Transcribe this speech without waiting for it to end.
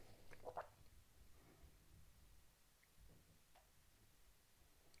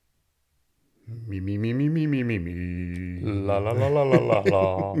Me. La la la la la la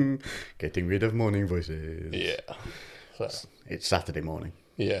la. Getting rid of morning voices. Yeah. So, It's Saturday morning.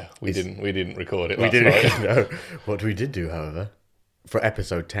 yeah, we didn't record it We last didn't night. know. What we did do, however, for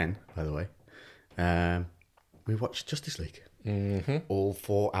episode 10, by the way, we watched Justice League. Mm-hmm. All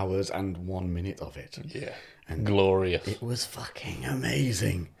 4 hours and 1 minute of it. Yeah. And glorious. it was fucking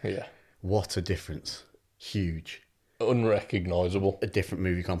amazing. Yeah. What a difference. Huge. Unrecognisable. A different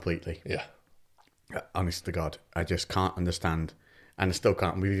movie completely. Yeah. Honest to God, I just can't understand, and I still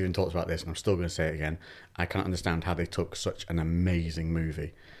can't. We've even talked about this, and I'm still going to say it again. I can't understand how they took such an amazing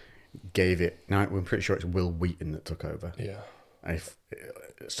movie, gave it. Now we're pretty sure it's Will Wheaton that took over. Yeah. If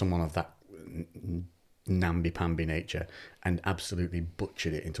someone of that namby-pamby nature, and absolutely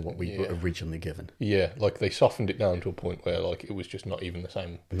butchered it into what we were originally given. Yeah, like they softened it down to a point where like it was just not even the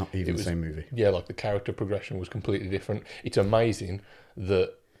same. Not even the same movie. Yeah, like the character progression was completely different. It's amazing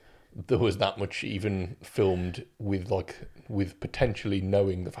that there was that much even filmed with potentially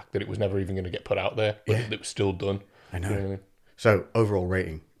knowing the fact that it was never even going to get put out there, but it was still done. I know. You know what I mean? So overall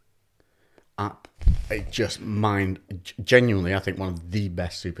rating, it just genuinely, I think one of the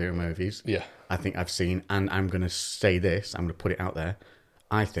best superhero movies. Yeah. I think I've seen, and I'm going to say this, I'm going to put it out there.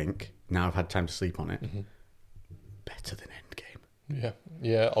 I think now I've had time to sleep on it. Better than Endgame.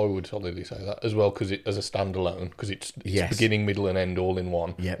 Yeah, I would solidly say that as well, because as a standalone, because it's beginning, middle, and end all in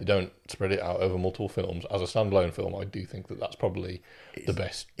one. Yeah. They don't spread it out over multiple films. As a standalone film, I do think that that's probably the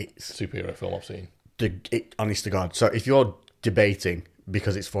best superhero film I've seen. Honest to God. So if you're debating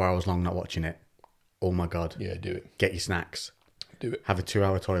because it's 4 hours long, not watching it, oh my God. Yeah, do it. Get your snacks. Do it. Have a 2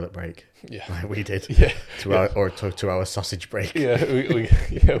 hour toilet break. Yeah. Like we did. Yeah. 2 hour or 2 hour sausage break. Yeah,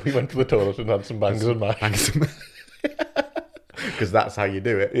 we went to the toilet and had some bangers and mash. Because that's how you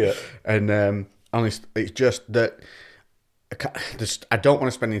do it. Yeah. And honest, it's just that I don't want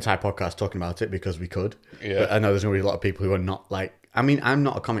to spend the entire podcast talking about it because we could. Yeah. But I know there's going to be a lot of people who are not like. I mean, I'm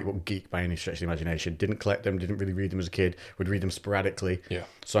not a comic book geek by any stretch of the imagination. Didn't collect them. Didn't really read them as a kid. Would read them sporadically. Yeah.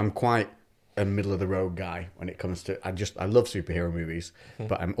 So I'm quite a middle of the road guy when it comes to. I love superhero movies,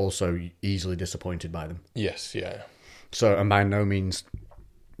 but I'm also easily disappointed by them. Yes, yeah. So I'm by no means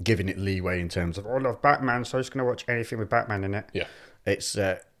giving it leeway in terms of, I love Batman, so I'm just going to watch anything with Batman in it. Yeah. It's,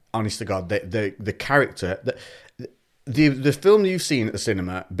 honest to God, the character... The film you've seen at the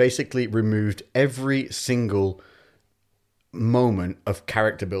cinema basically removed every single moment of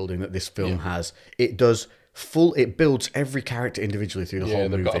character building that this film has. It does... It builds every character individually through the whole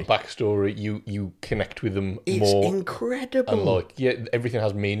movie. Yeah, they've got a backstory. You connect with them It's more. It's incredible. And everything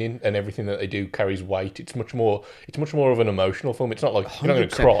has meaning, and everything that they do carries weight. It's much more of an emotional film. It's not like you're not going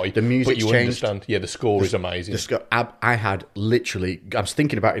to cry. The music's but you changed. understand. Yeah, the score is amazing. I had literally... I was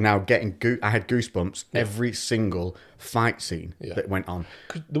thinking about it now, I had goosebumps every single fight scene that went on.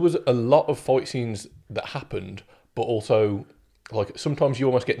 'Cause there was a lot of fight scenes that happened, but also... Like, sometimes you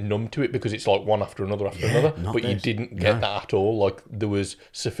almost get numb to it because it's like one after another after another, but you didn't get that at all. Like, there was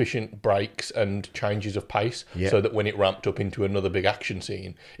sufficient breaks and changes of pace so that when it ramped up into another big action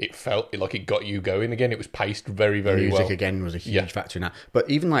scene, it felt like it got you going again. It was paced very, very well. Music, again, was a huge factor in that. But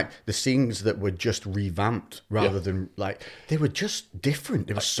even, like, the scenes that were just revamped rather than, like, they were just different.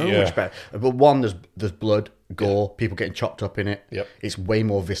 They were so much better. But one, there's blood, gore, people getting chopped up in it. Yep. It's way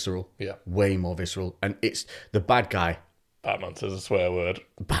more visceral. Yeah. Way more visceral. And it's the bad guy. Batman says a swear word.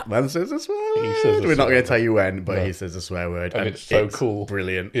 Batman says a swear word. He says a We're not swear going to tell you when, but he says a swear word. And it's so cool.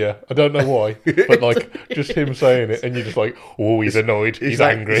 Brilliant. Yeah, I don't know why, but like just him saying it, and you're just like, oh, he's annoyed, he's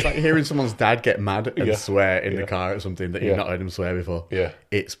angry. It's like hearing someone's dad get mad and swear in the car at something that you've not heard him swear before. Yeah.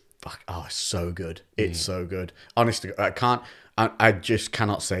 It's it's so good. It's so good. Honestly, I just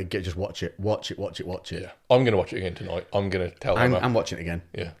cannot say, just watch it. Watch it. Yeah, I'm going to watch it again tonight. I'm going to tell them. I'm watching it again.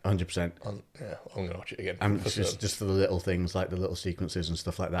 Yeah. 100%. I'm going to watch it again. Just for the little things, like the little sequences and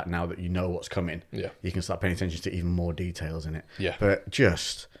stuff like that, now that you know what's coming, you can start paying attention to even more details in it. Yeah. But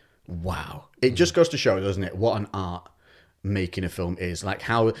just, wow. It just goes to show, doesn't it, what an art making a film is. Like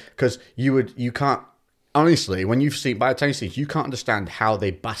how, because you can't, honestly, when you've seen, by the time you've seen it, you can't understand how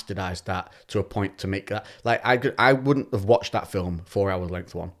they bastardized that to a point to make that. Like, I wouldn't have watched that film 4 hours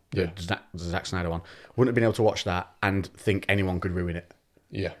length one, the Zack Snyder one. Wouldn't have been able to watch that and think anyone could ruin it.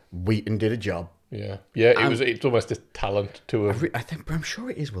 Yeah. Wheaton did a job. Yeah. It's almost a talent to a... I'm sure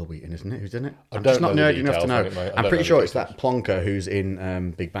it is Will Wheaton, isn't it? Who's in it? I'm don't just not know the nerdy enough to know. details on it, mate. I'm pretty sure it's that plonker who's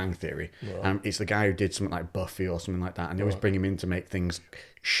in Big Bang Theory. Right. It's the guy who did something like Buffy or something like that, and they always bring him in to make things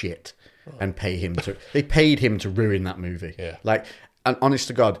shit and pay him to... They paid him to ruin that movie. Yeah. Like, and honest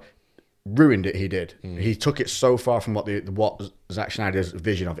to God, ruined it. He did. He took it so far from what Zack Snyder's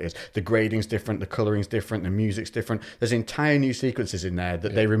vision of it is. The grading's different, the coloring's different, the music's different. There's entire new sequences in there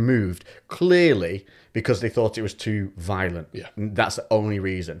that they removed clearly because they thought it was too violent. Yeah. And that's the only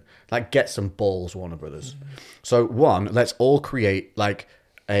reason. Like, get some balls, Warner Brothers. So one, let's all create like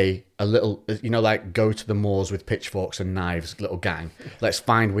a little, like go to the moors with pitchforks and knives, little gang. Let's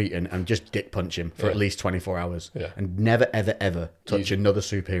find Wheaton and just dick punch him for at least 24 hours. Yeah. And never, ever, ever touch another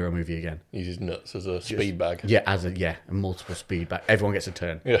superhero movie again. Use his nuts as a speed bag. Yeah, a multiple speed bag. Everyone gets a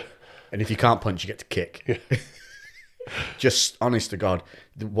turn. Yeah. And if you can't punch, you get to kick. Yeah. Just honest to God,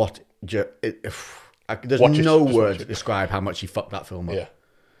 there's Watch it, no just word watch to it. describe how much he fucked that film up. Yeah.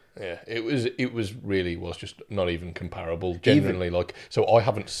 Yeah, it was really just not even comparable. Genuinely, so I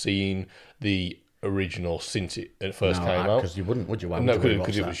haven't seen the original since it first came out. Because you wouldn't, would you? Why would No, you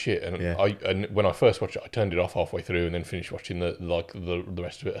because it was shit. And and when I first watched it, I turned it off halfway through and then finished watching the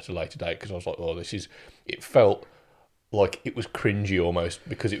rest of it at a later date because I was like, oh, it felt like it was cringy almost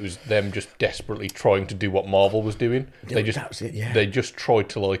because it was them just desperately trying to do what Marvel was doing. They just tried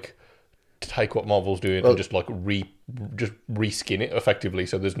to take what Marvel's doing and just reskin it effectively.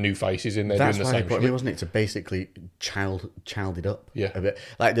 So there's new faces in there doing the same shit. Wasn't it, to basically child it up a bit?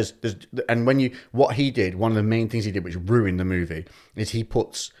 Like there's and what he did, one of the main things he did which ruined the movie is he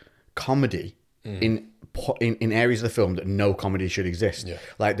puts comedy in areas of the film that no comedy should exist. Yeah.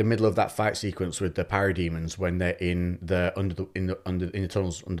 Like the middle of that fight sequence with the parademons when they're in the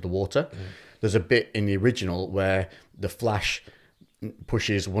tunnels under the water. There's a bit in the original where the Flash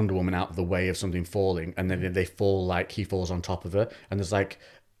pushes Wonder Woman out of the way of something falling, and then they fall, like he falls on top of her, and there's like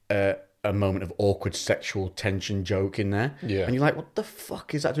a moment of awkward sexual tension joke in there. Yeah. And you're like, what the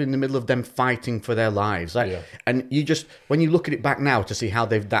fuck is that doing in the middle of them fighting for their lives? And you just, when you look at it back now to see how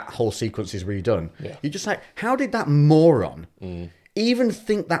that whole sequence is redone, you're just like, how did that moron even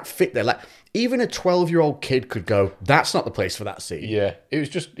think that fit there? Like, even a 12-year-old kid could go, that's not the place for that scene. Yeah, it was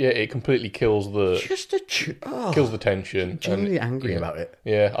just it completely kills the kills the tension. Genuinely angry about it.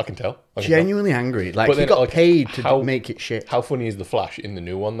 Yeah, I can tell. Genuinely angry. Like, he got paid to make it shit. How funny is the Flash in the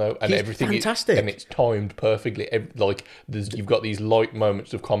new one though? And He's everything fantastic. and it's timed perfectly. You've got these light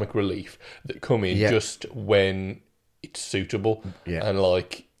moments of comic relief that come in just when it's suitable. Yeah. And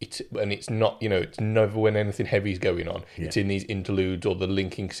it's not, it's never when anything heavy is going on. Yeah. It's in these interludes or the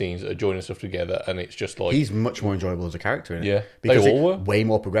linking scenes that are joining stuff together, and it's just like he's much more enjoyable as a character in it. Yeah, because they all were. Way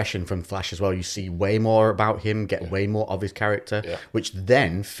more progression from Flash as well. You see way more about him, get way more of his character, which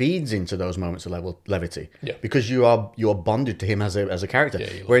then feeds into those moments of levity. Yeah, because you're bonded to him as a character.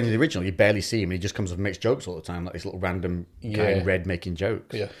 Yeah, where in the original you barely see him, and he just comes and makes jokes all the time, like this little random guy in red making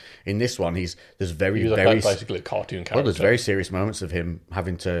jokes. Yeah. In this one, he's very basically a cartoon character. Well, there's very serious moments of him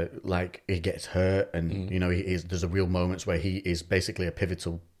having to he gets hurt, and there's a real moments where he is basically a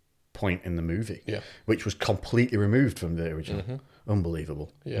pivotal point in the movie, which was completely removed from the original. Unbelievable.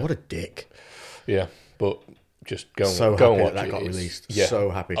 Yeah. What a dick. Yeah, but just go and watch that it. Got released. Yeah, so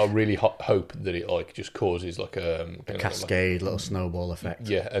happy. I really hope that it just causes a cascade, little snowball effect.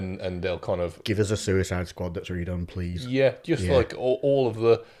 Yeah, and they'll kind of give us a Suicide Squad that's redone, please. Yeah, just like all of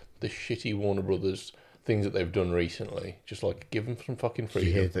the shitty Warner Brothers things that they've done recently, just give them some fucking freedom.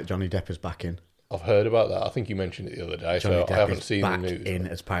 Did you hear that Johnny Depp is back in? I've heard about that. I think you mentioned it the other day, Johnny so Depp I haven't seen the news. In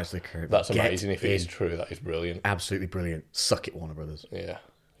as Pirates of the Caribbean. That's amazing. If it is true, that is brilliant. Absolutely brilliant. Suck it, Warner Brothers. Yeah.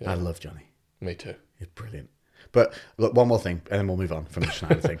 I love Johnny. Me too. He's brilliant. But look, one more thing, and then we'll move on from the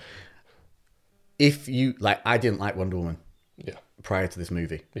Schneider thing. If you I didn't like Wonder Woman. Yeah. Prior to this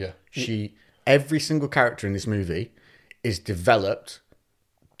movie. Yeah. Every single character in this movie is developed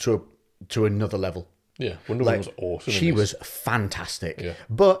to another level. Yeah, Wonder Woman was awesome. She was fantastic. Yeah.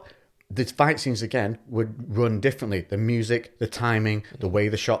 But the fight scenes, again, would run differently. The music, the timing, the way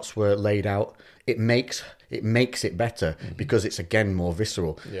the shots were laid out, it makes it better because it's, again, more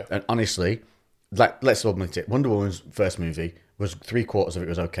visceral. Yeah. And honestly, let's admit it, Wonder Woman's first movie was 3/4 of it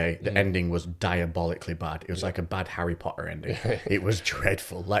was okay. The ending was diabolically bad. It was like a bad Harry Potter ending. It was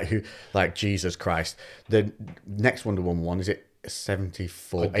dreadful. Jesus Christ. The next Wonder Woman one, is it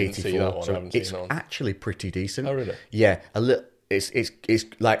 74, 84? So it's actually pretty decent. Oh, really? Yeah, a little. It's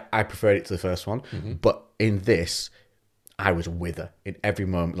I preferred it to the first one, but in this, I was with her in every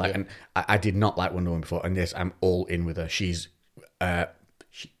moment. And I did not like Wonder Woman before, and this, I'm all in with her. She's,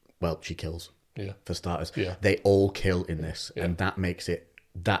 she kills. Yeah. For starters, yeah. They all kill in this, and that makes it.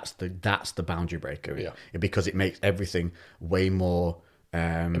 That's the boundary breaker. Yeah. Because it makes everything way more.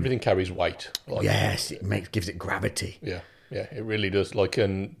 Everything carries weight. Yes, gives it gravity. Yeah. Yeah, it really does.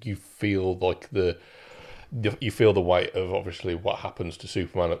 And you feel you feel the weight of obviously what happens to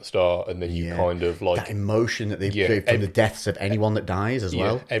Superman at the start, and then you kind of like that emotion that they feel from the deaths of anyone that dies as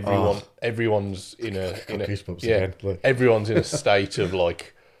well. Everyone's in a goosebumps again. Look. Everyone's in a state of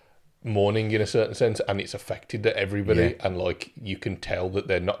like mourning in a certain sense, and it's affected everybody, and like you can tell that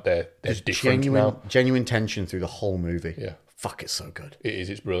they're different now. Genuine tension through the whole movie. Yeah, fuck, it's so good. It is.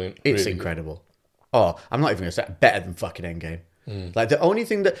 It's brilliant. It's really incredible. Good. Oh, I'm not even gonna say better than fucking Endgame. Like the only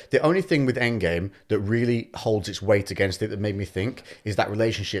thing with Endgame that really holds its weight against it that made me think is that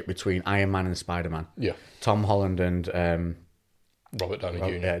relationship between Iron Man and Spider-Man. Yeah, Tom Holland and Robert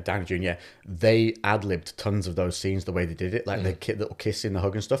Downey Jr. Downey Jr. They ad-libbed tons of those scenes the way they did it, like the little kiss in the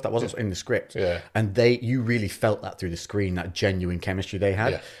hug and stuff. That wasn't in the script. Yeah, and you really felt that through the screen, that genuine chemistry they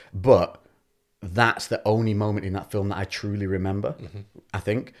had. Yeah. But that's the only moment in that film that I truly remember. I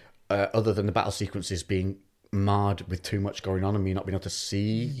think, other than the battle sequences being marred with too much going on and me not being able to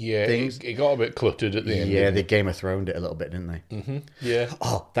see things. It got a bit cluttered at the end. Yeah, they Game of Thrones it a little bit, didn't they? Yeah.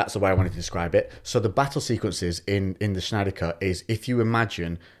 Oh, that's the way I wanted to describe it. So the battle sequences in the Snyder Cut is, if you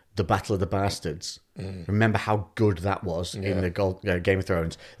imagine the Battle of the Bastards, remember how good that was in the Game of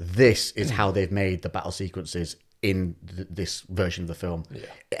Thrones. This is how they've made the battle sequences in this version of the film.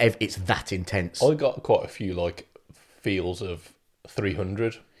 Yeah. It's that intense. I got quite a few like feels of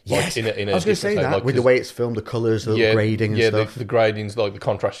 300. Yes, like in a I was going to say that, like, with the way it's filmed, the colours, the grading and stuff. The grading's like the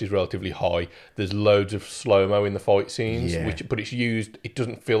contrast is relatively high. There's loads of slow-mo in the fight scenes, but it's used, it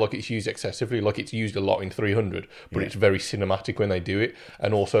doesn't feel like it's used excessively, like it's used a lot in 300, but it's very cinematic when they do it.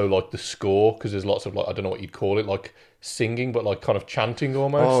 And also like the score, because there's lots of like, I don't know what you'd call it, like singing, but like kind of chanting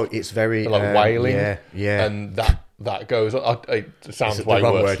almost. Oh, it's very... And like wailing. Yeah. And that goes on. It sounds way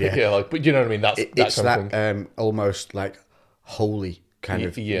worse. Word, like, but you know what I mean? That's that kind of thing. Almost like holy kind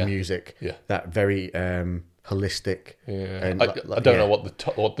of music. Yeah. That very holistic. Yeah. And I don't know what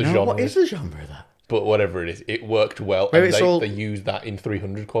the genre is. What is the genre of that? But whatever it is, it worked well. Maybe and they used that in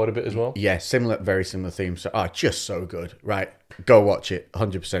 300 quite a bit as well. Yeah, very similar themes. So, just so good. Right, go watch it.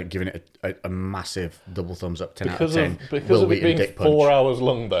 100% giving it a massive double thumbs up, 10 out of 10. Because of it being 4 hours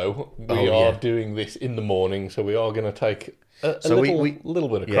long, though, we are doing this in the morning, so we are going to take a little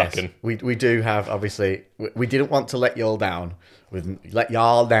bit of cracking. We do have, obviously, we didn't want to let y'all down. Let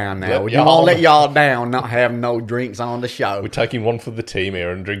y'all down now. We won't let y'all down, not have no drinks on the show. We're taking one for the team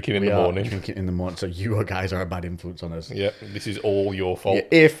here and drinking in the morning. Drinking in the morning, so you guys are a bad influence on us. Yeah, this is all your fault. Yeah,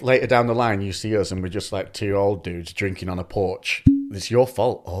 if later down the line you see us and we're just like two old dudes drinking on a porch, it's your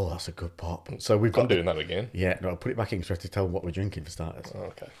fault. Oh, that's a good pop. So we've got... I'm doing that again. Yeah, no, I'll put it back in because we have to tell them what we're drinking for starters.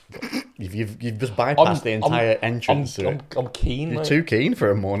 Oh, okay. You've just bypassed the entire entrance. I'm keen, You're too keen for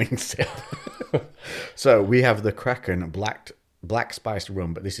a morning sip. So we have the Kraken Black spiced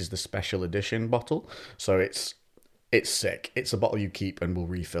rum, but this is the special edition bottle. So it's sick. It's a bottle you keep and will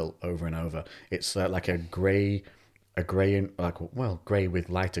refill over and over. It's like a grey with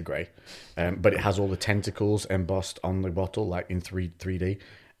lighter grey, but it has all the tentacles embossed on the bottle, like in 3D.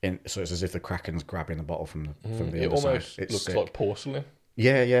 So it's as if the Kraken's grabbing the bottle from the other side. It almost looks sick. Like porcelain.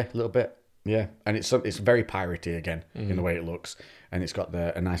 Yeah, a little bit. Yeah, and it's very piratey again in the way it looks, and it's got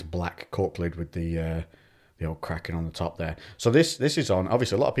a nice black cork lid with the old Kraken on the top there. So this is on.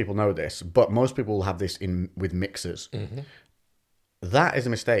 Obviously, a lot of people know this, but most people will have this with mixers. Mm-hmm. That is a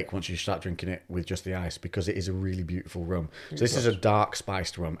mistake once you start drinking it with just the ice, because it is a really beautiful rum. So this is a dark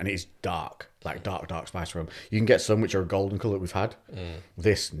spiced rum, and it is dark, like dark spiced rum. You can get some which are a golden colour that we've had.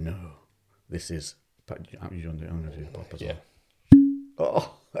 This is. I'm going to do the pop as well.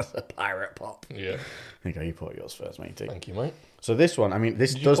 Oh, that's a pirate pop. Yeah. There you go. You put yours first, matey. Thank you, mate. So this one, I mean,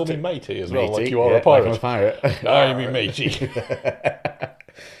 this Did does... you call me matey as matey, well, like you are a pirate? Like I'm a pirate. No, you mean matey.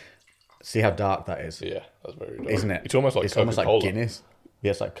 See how dark that is? Yeah, that's very dark. Isn't it? It's almost like Coca-Cola. Almost like Guinness.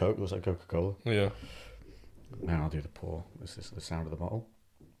 Yeah, it's like Coke. It looks like Coca-Cola. Yeah. Now I'll do the pour. This is the sound of the bottle.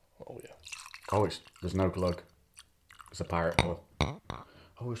 Oh, yeah. Oh, there's no glug. It's a pirate pour. Oh,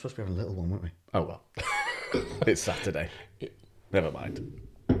 we're supposed to be having a little one, weren't we? Oh, well. It's Saturday. Never mind.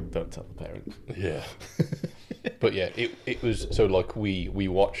 Don't tell the parents. Yeah. But yeah, it was, so like we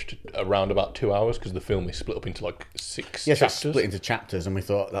watched around about 2 hours, because the film is split up into like 6 chapters. It's split into chapters, and we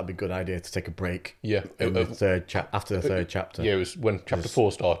thought that'd be a good idea to take a break. Yeah. After the third chapter. Yeah, it was when chapter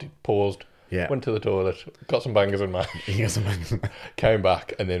 4 started, paused, went to the toilet, got some bangers and mash, came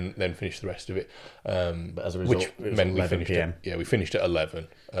back, and then finished the rest of it. But as a result, which it was meant 11 p.m. We finished at 11.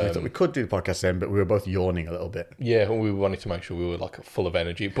 We thought we could do the podcast then, but we were both yawning a little bit. Yeah, and we wanted to make sure we were like full of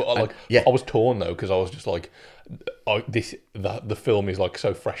energy. But I was torn though, because I was just like, the film is like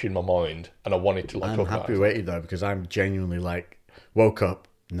so fresh in my mind, and I wanted to like. I'm talk happy about it. we waited though, because I'm genuinely like woke up,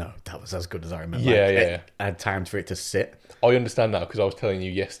 No, that was as good as I remember. Yeah. I had time for it to sit. I understand now because I was telling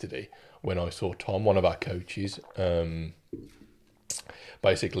you yesterday when I saw Tom, one of our coaches.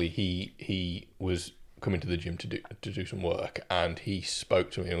 Basically, he was coming to the gym to do some work, and he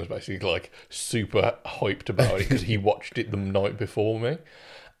spoke to me and was basically like super hyped about it because he watched it the night before me.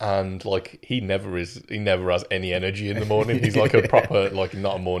 And like he never has any energy in the morning. He's like a proper, like,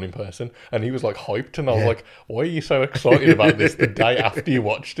 not a morning person. And he was like hyped, and I was like, why are you so excited about this the day after you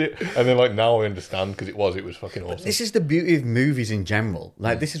watched it? And then like now I understand because it was fucking awesome. This is the beauty of movies in general.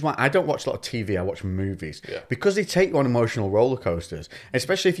 Like this is why I don't watch a lot of TV. I watch movies because they take you on emotional roller coasters.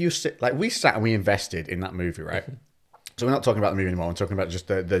 Especially if you sit, like we sat and we invested in that movie, right? So we're not talking about the movie anymore. I'm talking about just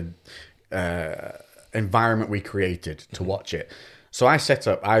the environment we created to watch it. So I set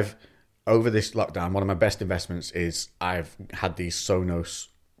up, over this lockdown, one of my best investments is I've had these Sonos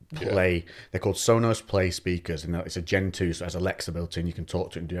Play, they're called Sonos Play speakers, and it's a Gen 2, so it has Alexa built in, you can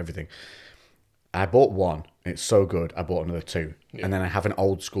talk to it and do everything. I bought one, it's so good, I bought another two. And then I have an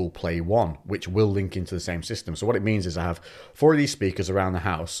old school Play 1, which will link into the same system. So what it means is I have 4 of these speakers around the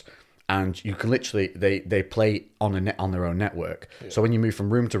house, and you can literally, they play on their own network. So when you move from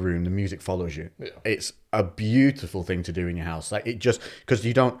room to room, the music follows you. It's a beautiful thing to do in your house. Like it just, because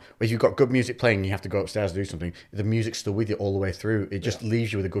if you've got good music playing, you have to go upstairs to do something, the music's still with you all the way through. It just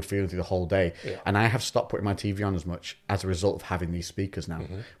leaves you with a good feeling through the whole day. And I have stopped putting my TV on as much as a result of having these speakers now,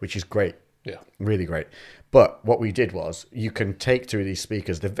 which is great. Yeah. Really great. But what we did was, you can take 2 of these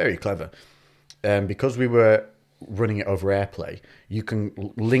speakers, they're very clever. Because we were running it over AirPlay, you can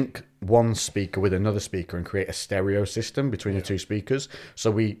link one speaker with another speaker and create a stereo system between the 2 speakers.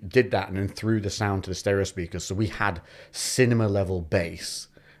 So we did that and then threw the sound to the stereo speakers. So we had cinema level bass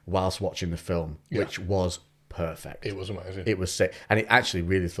whilst watching the film, which was perfect. It was amazing. It was sick. And it actually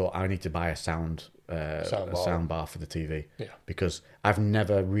really thought, I need to buy a sound bar for the TV. Because I've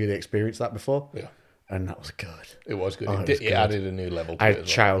never really experienced that before. And that was good. It was good. It added a new level to I it. had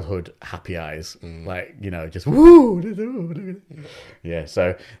childhood happy eyes. Like, just woo. Yeah,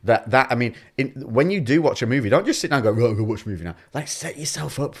 so that I mean, when you do watch a movie, don't just sit down and go, right, go watch a movie now. Like, set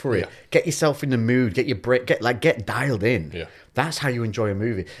yourself up for it. Get yourself in the mood. Get your break. Get dialed in. That's how you enjoy a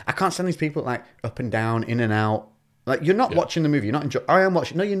movie. I can't stand these people like up and down, in and out. Like, you're not watching the movie. You're not enjoying. I am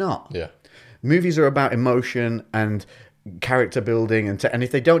watching. No, you're not. Movies are about emotion and character building, and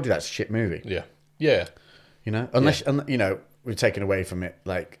if they don't do that, it's a shit movie. Yeah. Unless we're taken away from it.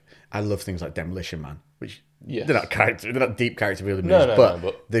 Like, I love things like Demolition Man, which they're not deep character building movies,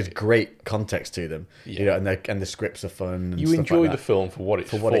 but there's great context to them. And the scripts are fun. And you stuff enjoy like the that. film for what it's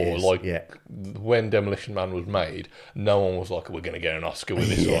for. When Demolition Man was made, no one was like, "We're going to get an Oscar with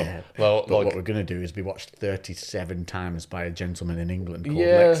this one." Well, but what we're going to do is be watched 37 times by a gentleman in England called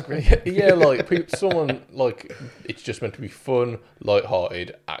Lex Griffin. Like someone like, it's just meant to be fun,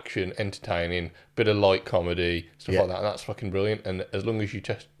 light-hearted, action, entertaining, bit of light comedy, stuff like that. And that's fucking brilliant. And as long as you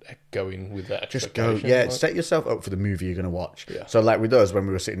just go in with that, just go. Set yourself up for the movie you're going to watch. So like with us, when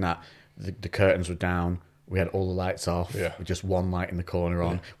we were sitting there, the curtains were down. We had all the lights off, with just one light in the corner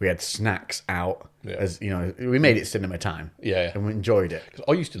on. We had snacks out, as we made it cinema time. And we enjoyed it.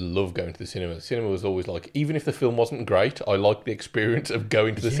 I used to love going to the cinema. The cinema was always like, even if the film wasn't great, I liked the experience of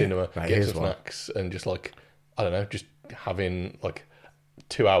going to the cinema, getting some snacks, and just like, I don't know, just having like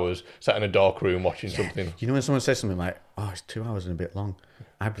 2 hours sat in a dark room watching something. When someone says something like, "Oh, it's 2 hours and a bit long,"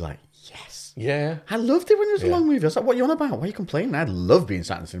 I'd be like, "Yes." Yeah. I loved it when it was a long movie. I was like, what are you on about? Why are you complaining? I'd love being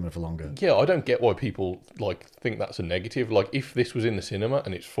sat in the cinema for longer. Yeah, I don't get why people like think that's a negative. Like, if this was in the cinema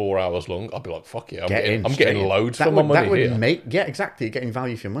and it's 4 hours long, I'd be like, fuck yeah, I'm getting loads for my money here. Exactly. You're getting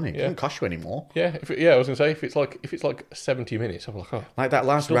value for your money. It doesn't cost you anymore. Yeah, I was going to say, if it's like 70 minutes, I'm like, oh. Like that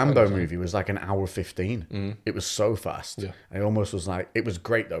last Rambo movie was like an hour 15. It was so fast. Yeah. I almost was like, it was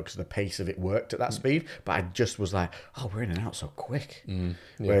great though, because the pace of it worked at that speed, but I just was like, oh, we're in and out so quick.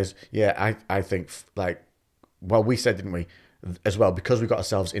 Whereas, I think, we said, didn't we, as well, because we got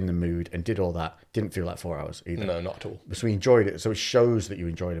ourselves in the mood and did all that, didn't feel like 4 hours either. No, not at all. So we enjoyed it. So it shows that you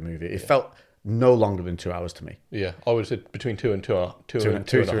enjoyed a movie. It felt no longer than 2 hours to me. Yeah, I would have said between two and a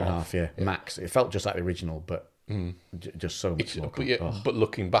half. Max. It felt just like the original, but just so much more. But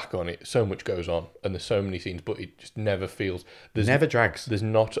looking back on it, so much goes on, and there's so many scenes, but it just never feels... Never drags. There's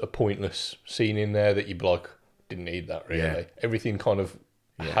not a pointless scene in there that you'd be like, didn't need that, really. Yeah. Everything kind of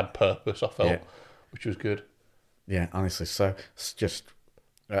had purpose, I felt, which was good. Yeah, honestly. So it's just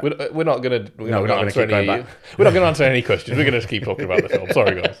We're not going to. No, we're not going to keep going back. We're not going to answer any questions. We're going to keep talking about the film.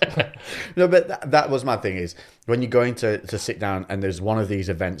 Sorry, guys. No, but that was my thing is when you're going to sit down and there's one of these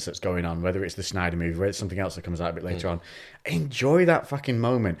events that's going on, whether it's the Snyder movie, whether it's something else that comes out a bit later on, enjoy that fucking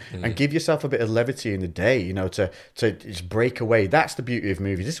moment and give yourself a bit of levity in the day, you know, to just break away. That's the beauty of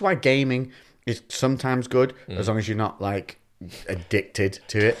movies. This is why gaming is sometimes good as long as you're not like addicted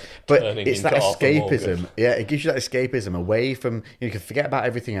to it, but Turning it's that into Arthur escapism. Morgan. Yeah, it gives you that escapism away from, you can forget about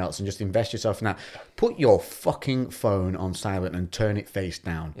everything else and just invest yourself in that. Put your fucking phone on silent and turn it face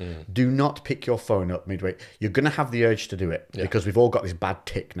down. Do not pick your phone up midway. You're gonna have the urge to do it because we've all got this bad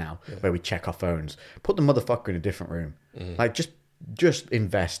tick now where we check our phones. Put the motherfucker in a different room. Like just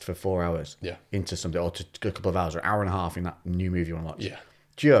invest for 4 hours into something, or to a couple of hours or an hour and a half in that new movie you want to watch.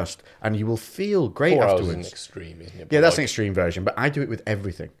 And you will feel great 4 hours afterwards. is an extreme, isn't it? Yeah, that's an extreme version, but I do it with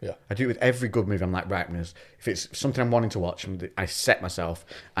everything. Yeah. I do it with every good movie. I'm like, right, if it's something I'm wanting to watch, I set myself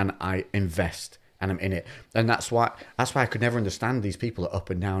and I invest and I'm in it. And that's why I could never understand these people are up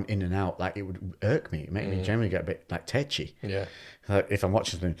and down, in and out. Like, it would irk me. It make me generally get a bit like tetchy. Yeah. If I'm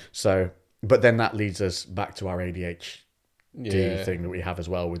watching something. So, but then that leads us back to our ADHD thing that we have as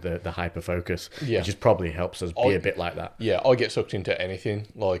well with the hyper focus, which just probably helps us be a bit like that. Yeah, I get sucked into anything.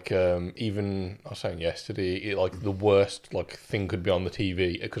 Like, even I was saying yesterday, like the worst like thing could be on the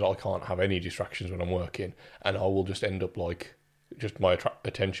TV because I can't have any distractions when I'm working, and I will just end up like, just my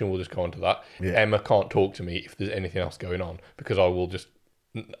attention will just go onto that. Yeah. Emma can't talk to me if there's anything else going on because I will just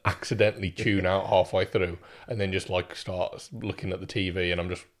accidentally tune out halfway through and then just like start looking at the TV, and I'm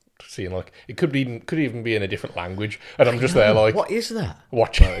just seeing like it could even be in a different language, and I'm just there like, what is that?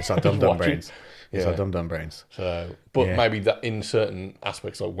 Watching. It's our dumb brains. It's our dumb brains. So, but maybe that in certain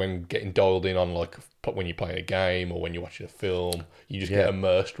aspects, like when getting dialed in on like when you're playing a game or when you're watching a film, you just get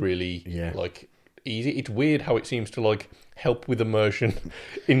immersed really like easy. It's weird how it seems to like help with immersion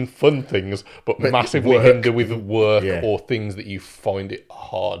in fun things, but massively hinder with work or things that you find it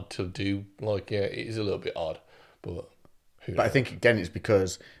hard to do. Like, it is a little bit odd, but. But I think again, it's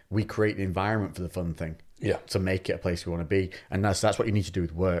because we create the environment for the fun thing. To make it a place we want to be, and that's what you need to do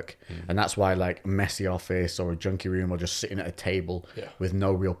with work, and that's why like a messy office or a junky room or just sitting at a table with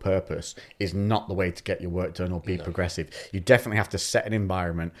no real purpose is not the way to get your work done or be progressive. You definitely have to set an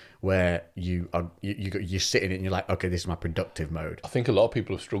environment where you sit in it and you're like, okay, this is my productive mode. I think a lot of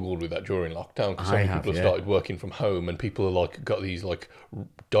people have struggled with that during lockdown because so many people have started working from home, and people are like got these like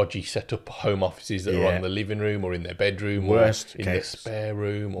dodgy set up home offices that are in the living room or in their bedroom or in their spare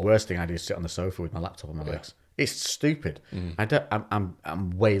room. Worst thing I do is sit on the sofa with my laptop on my legs. It's stupid.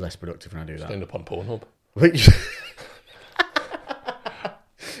 I'm way less productive when I do that. End up on Pornhub.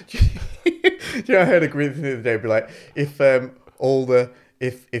 I heard a great thing the other day. Be like, if the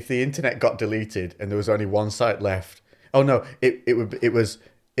internet got deleted and there was only one site left. Oh no, it was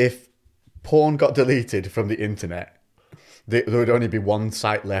if porn got deleted from the internet, there would only be one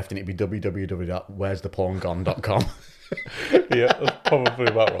site left, and it'd be www.where'stheporngone.com. Yeah, that's probably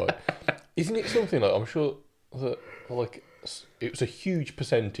about right. Isn't it something like, I'm sure that like it was a huge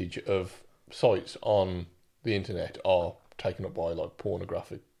percentage of sites on the internet are taken up by like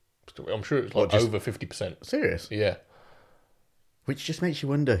pornographic stuff. I'm sure it's like over 50%. Serious? Yeah. Which just makes you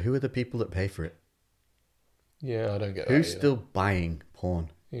wonder, who are the people that pay for it? Yeah, I don't get Who's that still buying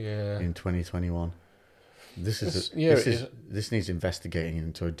porn in 2021? This needs investigating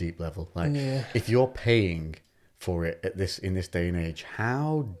into a deep level. Like, if you're paying for it in this day and age,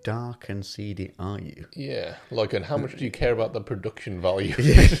 how dark and seedy are you? Yeah, like, and how much do you care about the production value?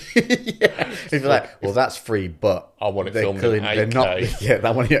 If you're like, well, that's free, but I want it filmed in 8K. They're not, I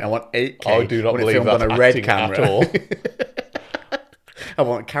want 8K. I do not believe that's on a red camera at all. I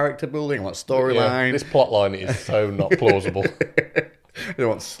want character building. I want storyline. This plot line is so not plausible. I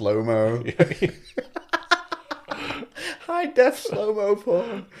want slow-mo. High def slow-mo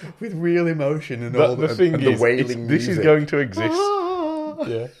porn with real emotion and all the wailing this music. Is going to exist.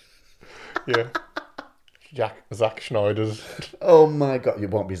 Zack Snyder's. Oh my god, it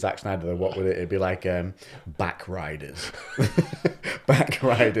won't be Zack Snyder though. What would it? It'd be like Back Riders. Back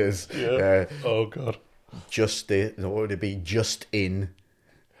Riders. Yeah. Oh god. What would it be? Just in.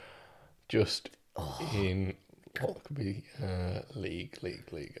 What could be league?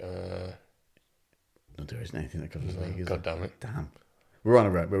 No, there isn't anything that covers league. God damn it! Damn, we're on a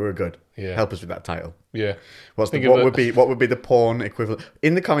road. We're good. Yeah. Help us with that title. Yeah. What would be the porn equivalent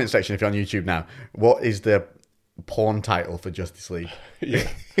in the comment section if you're on YouTube now? What is the porn title for Justice League? Yeah.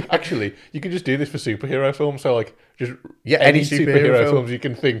 Actually, you can just do this for superhero films. So like, just any superhero films you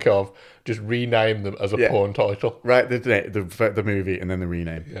can think of, just rename them as a porn title. Right, the movie and then the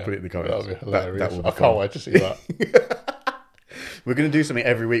rename. Yeah. Put it in the comments. That'll be hilarious. That will be I can't wait to see that. We're going to do something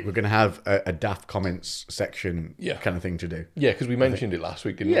every week. We're going to have a daft comments section Yeah. kind of thing to do. Yeah, because we mentioned it last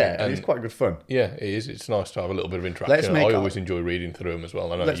week, didn't we? Yeah, and it's quite good fun. Yeah, it is. It's nice to have a little bit of Let's interaction. make I our- always enjoy reading through them as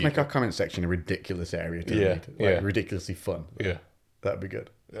well. I know Let's you make do. our comment section a ridiculous area to Yeah, read. Like, yeah. ridiculously fun. Yeah. That'd be good.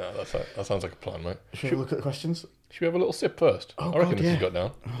 Yeah, that sounds like a plan, mate. Should we look at the questions? Should we have a little sip first? Oh, I reckon God, this yeah. has got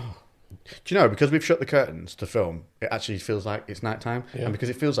down. Do you know, because we've shut the curtains to film, it actually feels like it's nighttime. Yeah. And because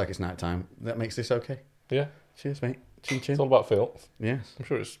it feels like it's nighttime, that makes this okay. Yeah. Cheers, mate. Chin chin. It's all about feel. Yes. I'm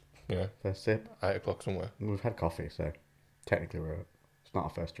sure it's, First sip. 8 o'clock somewhere. We've had coffee, so technically it's not our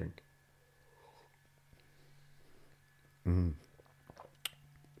first drink.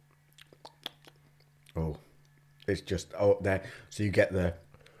 Oh, it's just there. So you get the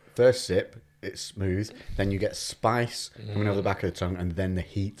first sip, it's smooth. Then you get spice coming over the back of the tongue, and then the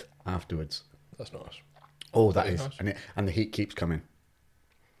heat afterwards. That's nice. Oh, that Very is, nice. and the heat keeps coming.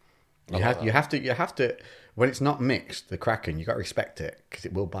 I like that. You have to. When it's not mixed, the Kraken, you got to respect it because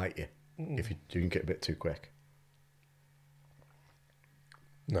it will bite you if you drink it a bit too quick.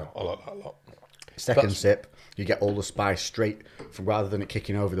 No, I like that a lot. Second sip, you get all the spice straight from rather than it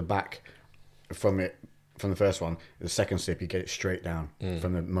kicking over the back from the first one. The second sip, you get it straight down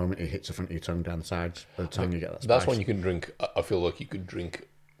from the moment it hits the front of your tongue down the sides of the tongue. You get that spice. That's one you can drink. I feel like you could drink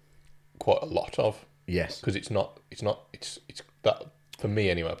quite a lot of Yes. because it's that for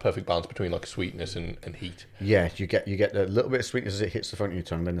me anyway. A perfect balance between like sweetness and heat. Yeah, you get a little bit of sweetness as it hits the front of your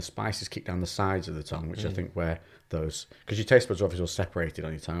tongue. Then the spices kick down the sides of the tongue, which I think where those because your taste buds are obviously all separated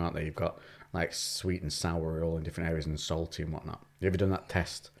on your tongue, aren't they? You've got like sweet and sour all in different areas and salty and whatnot. You ever done that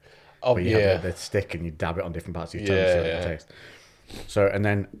test? Oh Where you yeah, have the stick and you dab it on different parts of your tongue Yeah, to see what yeah. it tastes. So, and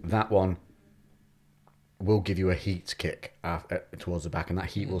then that one will give you a heat kick towards the back, and that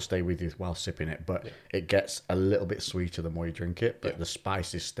heat will stay with you while sipping it. But it gets a little bit sweeter the more you drink it, but the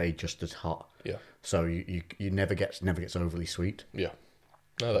spices stay just as hot. Yeah. So you never gets overly sweet. yeah.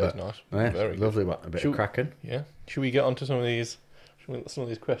 No, that is nice. Yeah, Very good. lovely. A bit of Kraken. Yeah. Should we get onto some of these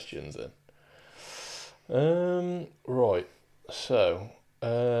questions then? Right. So,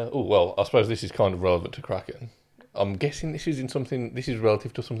 well, I suppose this is kind of relevant to Kraken. I'm guessing this is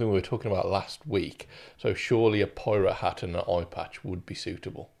relative to something we were talking about last week. So surely a pirate hat and an eye patch would be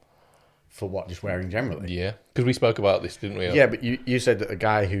suitable. For what? Just wearing generally? Yeah, because we spoke about this, didn't we? Yeah, but you said that the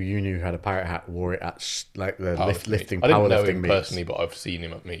guy who you knew had a pirate hat wore it at like the lifting I didn't know powerlifting him meets. personally, but I've seen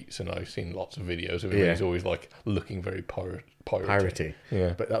him at meets and I've seen lots of videos of him. Yeah. And he's always like looking very piratey.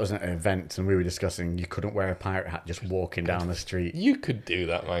 Yeah. But that was an event, and we were discussing you couldn't wear a pirate hat just walking down the street. You could do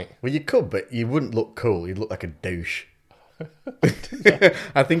that, mate. Well, you could, but you wouldn't look cool. You'd look like a douche.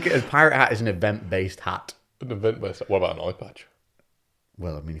 I think a pirate hat is an event-based hat. An event based. What about an eye patch?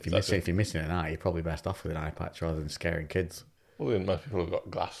 Well, I mean, if you're missing an eye, you're probably best off with an eye patch rather than scaring kids. Well, then most people have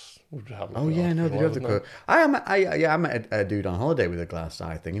got glass. Would have Oh yeah, no, they do have the code. I met a dude on holiday with a glass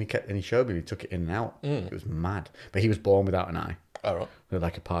eye thing, and he showed me. He took it in and out. It was mad, but he was born without an eye, All right. with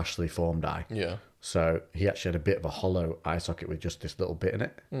like a partially formed eye. Yeah. So he actually had a bit of a hollow eye socket with just this little bit in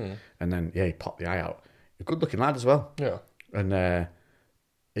it, and then he popped the eye out. A good-looking lad as well, Yeah. and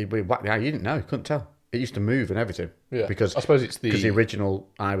he whacked the eye. You didn't know, you couldn't tell. It used to move and everything. Yeah. Because I suppose it's the original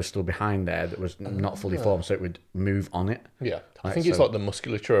eye was still behind there that was not fully formed, so it would move on it. Yeah. I Right, think it's so- like the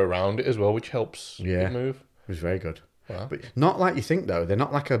musculature around it as well, which helps Yeah. it move. It was very good. Wow. But not like you think though. They're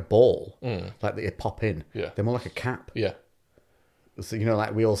not like a ball, like they pop in. Yeah. They're more like a cap. Yeah. So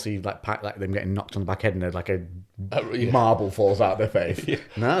like we all see like them getting knocked on the back head, and they're like a Yeah. marble falls out their face. Yeah.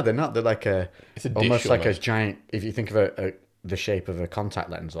 No, they're not. They're like It's a dish almost like almost. a giant. If you think of the shape of a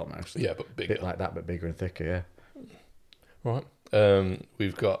contact lens, almost. Yeah, but A bigger. bit like that, but bigger and thicker. Yeah. Right.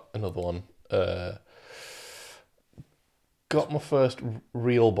 We've got another one. Got my first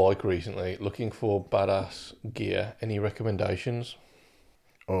real bike recently. Looking for badass gear. Any recommendations?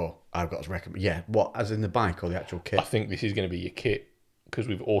 Oh, I've got to recommend. Yeah. What? As in the bike or the actual kit? I think this is going to be your kit because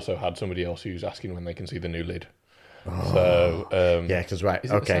we've also had somebody else who's asking when they can see the new lid. So Yeah, because right,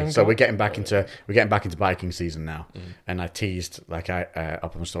 Is it the okay. same So guy? we're getting back into biking season now, and I teased like up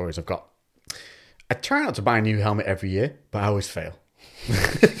on my stories. I try not to buy a new helmet every year, but I always fail.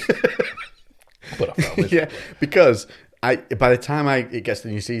 but I found this. Yeah, because by the time it gets to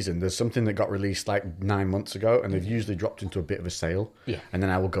the new season, there's something that got released like 9 months ago, and they've usually dropped into a bit of a sale. Yeah. And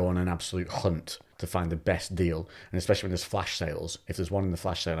then I will go on an absolute hunt to find the best deal, and especially when there's flash sales. If there's one in the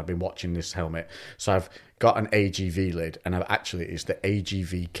flash sale, I've been watching this helmet, so I've got an AGV lid, and it's the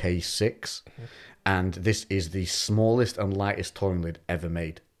AGV K6, and this is the smallest and lightest touring lid ever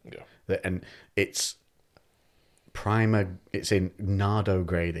made. Yeah. And it's primer. It's in Nardo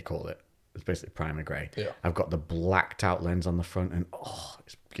grey, they call it. It's basically primer grey. Yeah. I've got the blacked out lens on the front, and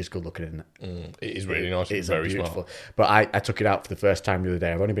it's good looking, isn't it? It is really nice. It's very beautiful. Smart. But I took it out for the first time the other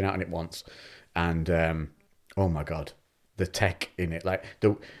day. I've only been out on it once, and oh my god, the tech in it, like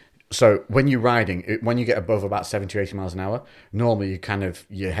So when you're riding, when you get above about 70 or 80 miles an hour, normally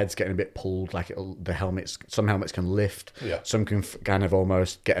your head's getting a bit pulled. Like some helmets can lift. Yeah. Some can kind of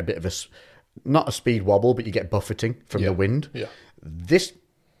almost get a bit of not a speed wobble, but you get buffeting from the wind. Yeah. This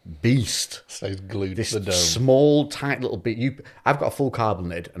beast stays glued this to the dome. Small, tight little bit. I've got a full carbon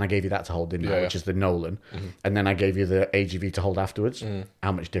lid, and I gave you that to hold, didn't I? Which is the Nolan, and then I gave you the AGV to hold afterwards.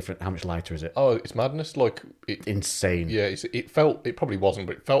 How much different? How much lighter is it? Oh, it's madness! Like insane. Yeah, it felt. It probably wasn't,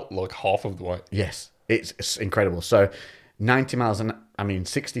 but it felt like half of the weight. Yes, it's incredible. So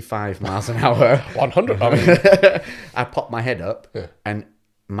 65 miles an hour. 100. I mean, I popped my head up, and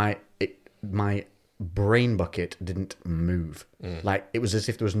my brain bucket didn't move. Like it was as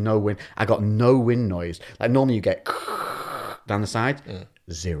if there was no wind. I got no wind noise. Like normally you get down the side.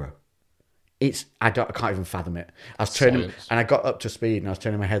 Zero. I can't even fathom it. I was turning, and I got up to speed, and I was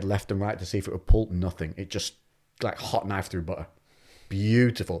turning my head left and right to see if it would pull. Nothing. It just like hot knife through butter.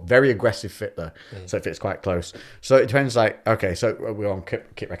 Beautiful, very aggressive fit though, so it fits quite close. So it depends. Like okay, so we're on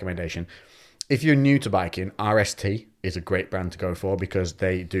kit recommendation. If you're new to biking, RST is a great brand to go for because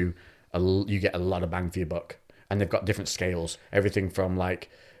they do. You get a lot of bang for your buck, and they've got different scales, everything from like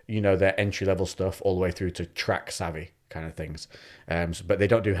their entry level stuff all the way through to track savvy kind of things. But they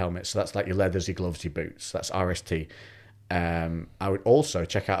don't do helmets, so that's like your leathers, your gloves, your boots. That's RST. I would also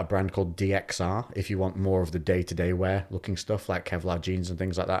check out a brand called DXR if you want more of the day-to-day wear looking stuff like Kevlar jeans and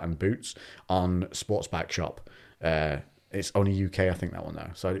things like that, and boots on Sports Bike Shop. It's only UK, I think, that one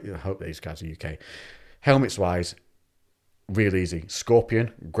though, so I hope these guys are UK. Helmets wise, real easy.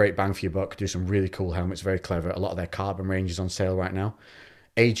 Scorpion, great bang for your buck. Do some really cool helmets, very clever. A lot of their carbon range is on sale right now.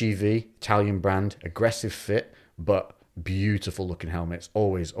 AGV, Italian brand, aggressive fit, but beautiful looking helmets.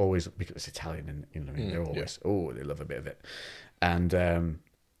 Always, because it's Italian, and you know what I mean. They're always they love a bit of it, and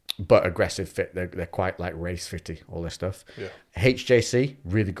but aggressive fit. They're quite like race fitty, all their stuff. Yeah. HJC,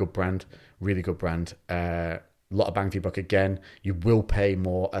 really good brand. A lot of bang for your buck again. You will pay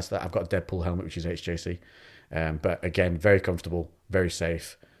more. I've got a Deadpool helmet, which is HJC. But again, very comfortable, very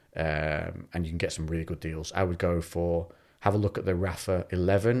safe, and you can get some really good deals. I would have a look at the Rapha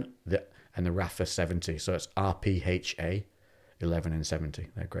 11 and the Rapha 70. So it's RPHA 11 and 70.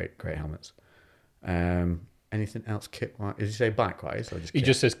 They're great helmets. Anything else kit-wise? Did you say bike-wise? Or just he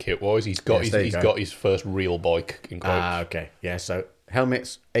just says kit-wise. He's got his first real bike in quotes. Okay. Yeah, so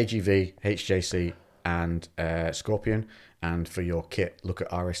helmets, AGV, HJC, and Scorpion. And for your kit, look at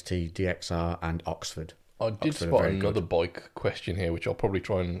RST, DXR, and Oxford. I did spot another bike question here, which I'll probably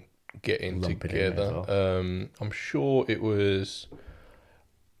try and get in together. I'm sure it was.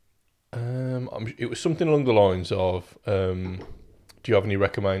 It was something along the lines of, do you have any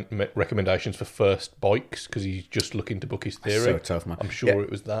recommendations for first bikes? Because he's just looking to book his theory. So tough, man. I'm sure it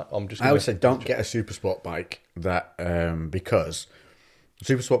was that. I would say don't get a super sport bike because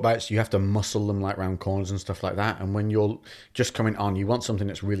super sport bikes, you have to muscle them like round corners and stuff like that. And when you're just coming on, you want something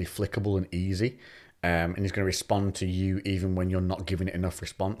that's really flickable and easy. And it's going to respond to you even when you're not giving it enough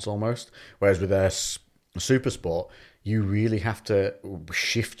response almost. Whereas with a super sport, you really have to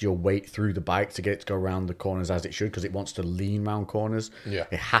shift your weight through the bike to get it to go around the corners as it should, because it wants to lean round corners. Yeah.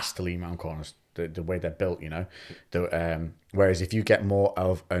 It has to lean round corners, the way they're built, whereas if you get more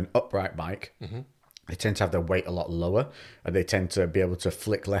of an upright bike, they tend to have their weight a lot lower, and they tend to be able to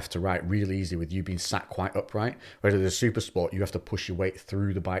flick left to right really easy with you being sat quite upright. Whereas with a super sport, you have to push your weight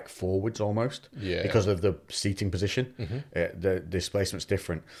through the bike forwards almost, because of the seating position. The displacement's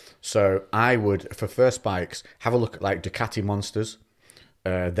different. So I would, for first bikes, have a look at like Ducati Monsters.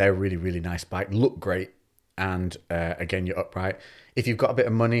 They're a really, really nice bike, look great, and again, you're upright. If you've got a bit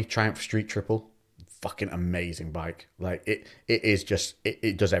of money, Triumph Street Triple. Fucking amazing bike. Like it is just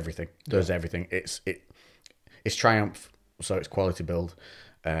it does everything. Everything. It's Triumph, so it's quality build.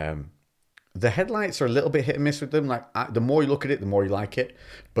 The headlights are a little bit hit and miss with them. Like the more you look at it, the more you like it.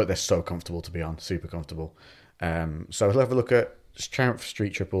 But they're so comfortable to be on, super comfortable. So we'll have a look at Triumph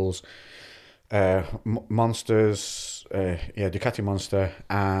Street Triples, Monsters, Ducati Monster,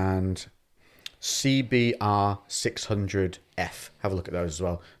 and CBR 600F. Have a look at those as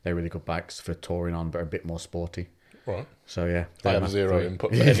well. They're really good bikes for touring on, but a bit more sporty. Right. So yeah, I have zero input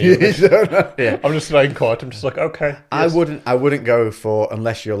for any of this. Yeah. I'm just staying quiet. I'm just like, okay. Yes. I wouldn't go for,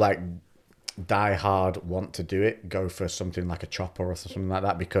 unless you're like die hard want to do it, go for something like a chopper or something like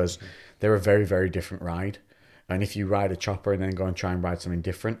that, because they're a very, very different ride. And if you ride a chopper and then go and try and ride something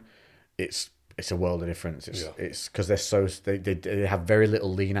different, it's it's a world of difference. It's because they have very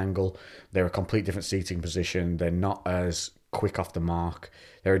little lean angle. They're a complete different seating position. They're not as quick off the mark.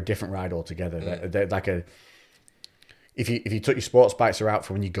 They're a different ride altogether. They're like a. If you took your sports bikes are out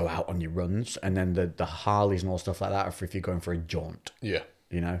for when you go out on your runs, and then the Harleys and all stuff like that are for if you're going for a jaunt. Yeah.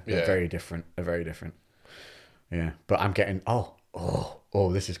 They're very different. They're very different. Yeah, but I'm getting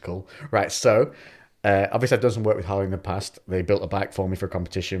this is cool. Right, so obviously I've done some work with Harley in the past. They built a bike for me for a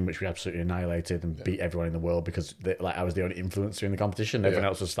competition, which we absolutely annihilated and beat everyone in the world because I was the only influencer in the competition. Everyone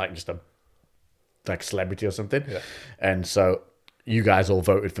else was like just a celebrity or something. Yeah. And so you guys all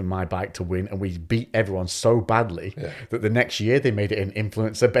voted for my bike to win, and we beat everyone so badly that the next year they made it an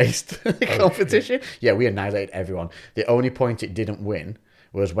influencer-based competition. Yeah, we annihilated everyone. The only point it didn't win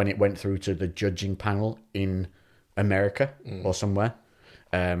was when it went through to the judging panel in America or somewhere,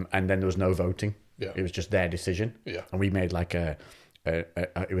 and then there was no voting. Yeah. It was just their decision. Yeah. And we made like it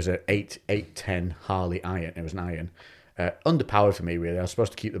was an 810 Harley Iron. It was an Iron. Underpowered for me, really. I was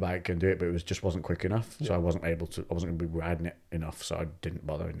supposed to keep the bike and do it, but it wasn't quick enough. So I wasn't going to be riding it enough, so I didn't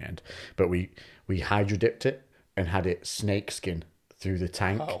bother in the end. But we hydro dipped it and had it snake skin through the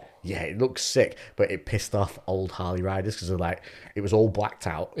tank. Oh. Yeah, it looks sick, but it pissed off old Harley riders because it was all blacked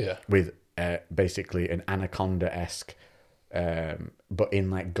out with basically an Anaconda-esque, but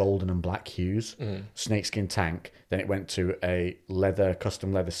in like golden and black hues, snakeskin tank. Then it went to a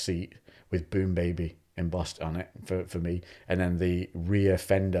custom leather seat with Boom Baby embossed on it for me, and then the rear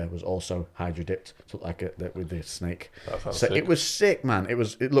fender was also hydro dipped to look like with the snake. So sick. It was sick, man.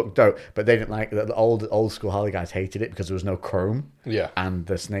 It looked dope, but they didn't like the old school Harley guys hated it because there was no chrome. Yeah, and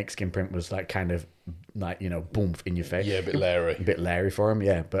the snakeskin print was like kind of like boom in your face. Yeah, a bit leery for him.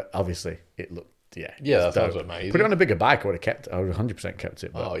 Yeah, but obviously it looked. Yeah, that sounds amazing. Put it on a bigger bike, I would have kept. I would have 100% kept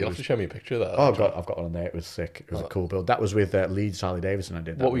it. You'll have to show me a picture of that. Oh, I've got one on there. It was sick. It was a cool build. That was with Leeds Harley Davidson. I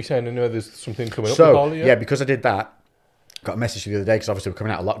did that. What were you saying? I know there's something coming up with Harley. Yeah, because I did that. Got a message the other day because obviously we're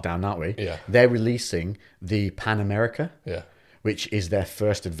coming out of lockdown, aren't we? Yeah. They're releasing the Pan America. Yeah. Which is their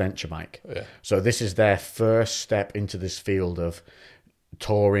first adventure bike. Yeah. So this is their first step into this field of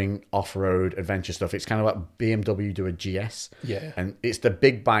touring, off-road, adventure stuff. It's kind of like BMW do a GS. Yeah. And it's the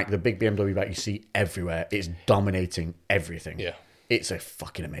big bike, the big BMW bike you see everywhere. It's dominating everything. Yeah. It's a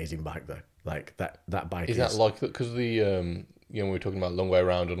fucking amazing bike, though. Like, that bike is... that like... Because the... we were talking about long way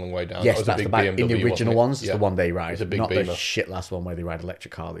around and long way down. Yes, that's the bike. BMW, in the original ones, it's the one they ride. It's a big beamer. The shit last one where they ride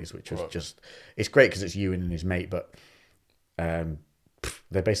electric Harleys, which was just... It's great because it's Ewan and his mate, but...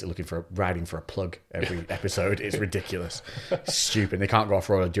 they're basically riding for a plug every episode. It's ridiculous. It's stupid. They can't go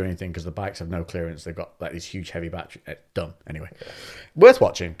off-road or do anything because the bikes have no clearance. They've got like these huge heavy batteries. Dumb. Anyway. Worth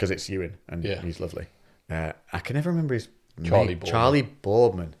watching because it's Ewan and he's lovely. I can never remember his name. Charlie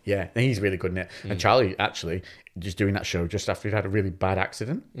Boardman. Yeah, and he's really good in it. And Charlie, actually, just doing that show just after he'd had a really bad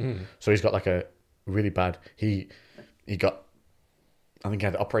accident. So he's got like a really bad... He got... I think he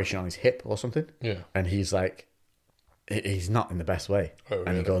had an operation on his hip or something. Yeah. And he's like... He's not in the best way,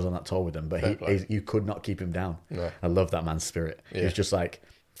 and he goes on that tour with them. But you could not keep him down. No. I love that man's spirit. Yeah. He's just like,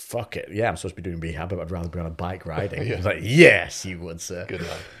 fuck it. Yeah, I'm supposed to be doing rehab, but I'd rather be on a bike riding. He's like, yes, you would, sir.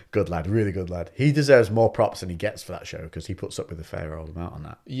 Good lad, really good lad. He deserves more props than he gets for that show because he puts up with a fair old amount on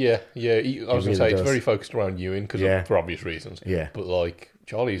that. Yeah. I was going to say, it's very focused around Ewan for obvious reasons. Yeah. But like,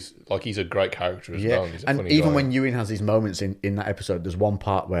 Charlie's, like, he's a great character as well. He's a funny even guy. When Ewan has these moments in that episode, there's one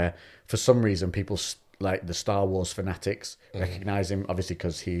part where, for some reason, people... like the Star Wars fanatics recognize him, obviously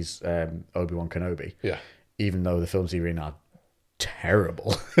because he's Obi-Wan Kenobi. Yeah. Even though the films he's in are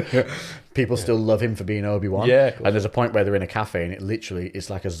terrible, people still love him for being Obi-Wan. Yeah. And there's a point where they're in a cafe and it's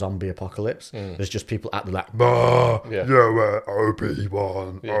like a zombie apocalypse. There's just people at the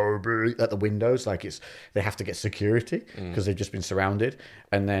Obi-Wan, Obi at the windows, like they have to get security because they've just been surrounded,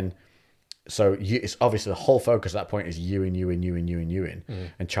 and then. So it's obviously the whole focus at that point is Ewan,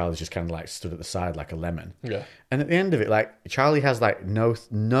 and Charlie's just kind of like stood at the side like a lemon. Yeah. And at the end of it, like Charlie has like no,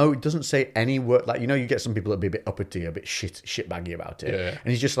 it doesn't say any word. Like you get some people that be a bit uppity, a bit shitbaggy about it. Yeah.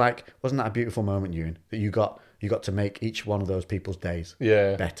 And he's just like, wasn't that a beautiful moment, Ewan, that you got to make each one of those people's days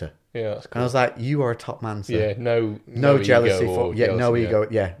better. Yeah, that's cool. And I was like, you are a top man, sir. Yeah, no jealousy no ego.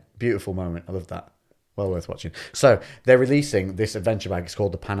 Yeah, beautiful moment. I love that. Well worth watching. So they're releasing this adventure bike. It's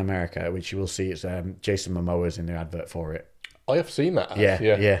called the Pan America, which you will see. It's Jason Momoa's in the advert for it. I have seen that ad.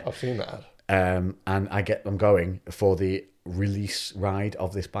 Yeah. I've seen that ad. And I'm going for the release ride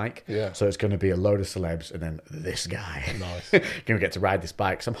of this bike. Yeah. So it's going to be a load of celebs and then this guy. Nice. Going to get to ride this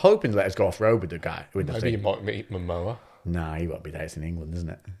bike. So I'm hoping to let us go off road with the guy. Maybe you might meet Momoa. Nah, he won't be there. It's in England, isn't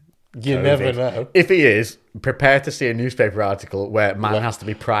it? You never know. If he is, prepare to see a newspaper article where man has to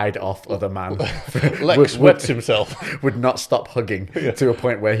be pried off other man. Lex wets himself. Would not stop hugging to a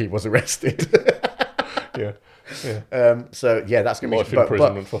point where he was arrested. Yeah. So yeah, that's gonna Life be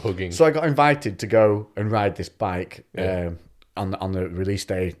imprisonment for hugging. So I got invited to go and ride this bike on the release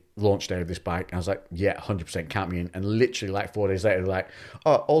day, launch day of this bike. And I was like, yeah, 100% count me in. And literally like 4 days later, they're like,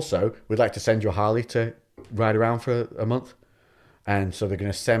 oh, also we'd like to send you a Harley to ride around for a month. And so they're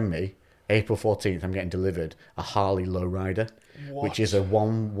going to send me April 14th. I'm getting delivered a Harley Lowrider, which is a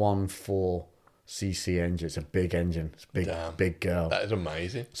 114cc engine. It's a big engine. It's a big girl. That is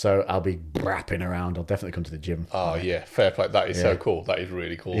amazing. So I'll be brapping around. I'll definitely come to the gym. Oh yeah, fair play. That is so cool. That is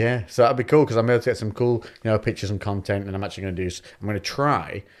really cool. Yeah, so that'd be cool because I'm able to get some cool, pictures and content. And I'm actually going to I'm going to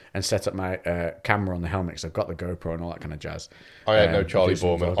try and set up my camera on the helmet because I've got the GoPro and all that kind of jazz. I ain't no Charlie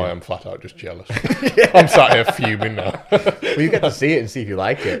Borman. I am flat out just jealous. I'm sat here fuming now. Well, you get to see it and see if you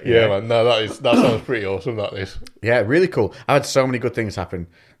like it. Yeah, man. No, that sounds pretty awesome. That is. Yeah, really cool. I had so many good things happen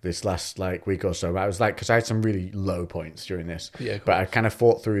this last week or so. I was because I had some really low points during this. Yeah, but I kind of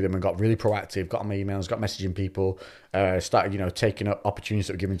fought through them and got really proactive. Got on my emails, got messaging people, started taking up opportunities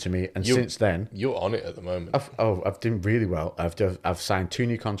that were given to me. And since then, you're on it at the moment. I've done really well. I've signed 2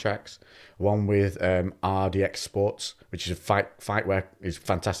 new contracts. One with RDX Sports, which is a fightwear, is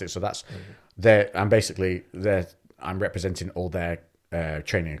fantastic. So that's I'm representing all their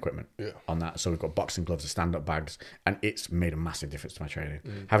training equipment on that. So we've got boxing gloves, stand-up bags, and it's made a massive difference to my training.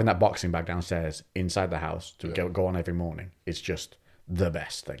 Having that boxing bag downstairs inside the house to go on every morning, it's just the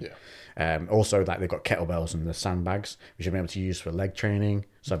best thing. Also, they've got kettlebells and the sandbags, which I've been able to use for leg training.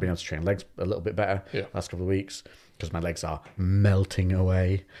 So I've been able to train legs a little bit better last couple of weeks because my legs are melting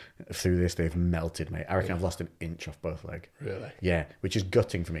away through this. They've melted, mate. I reckon I've lost an inch off both legs. Really? Yeah, which is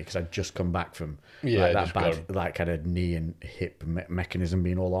gutting for me because I'd just come back from that bad kind of knee and hip mechanism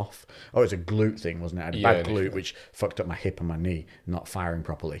being all off. Oh, it's a glute thing, wasn't it? I had a bad glute, which fucked up my hip and my knee, not firing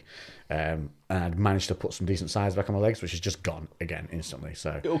properly. And I'd managed to put some decent size back on my legs, which is just gone again instantly.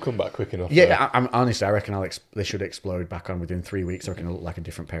 So it'll come back quick enough. Yeah, I'm honestly, I reckon they should explode back on within 3 weeks. I reckon it'll look like a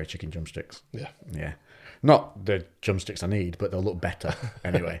different pair of chicken drumsticks. Yeah. Not the drumsticks I need, but they'll look better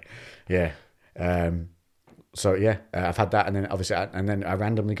anyway. Yeah. So yeah, I've had that, and then obviously, I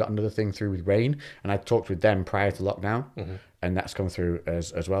randomly got another thing through with Rain, and I talked with them prior to lockdown, and that's come through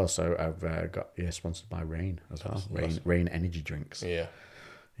as well. So I've got sponsored by Rain as well. Rain energy drinks. Yeah.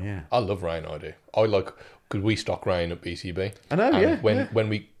 Yeah. I love Rain. I do. I like because we stock Rain at BCB. I know. And when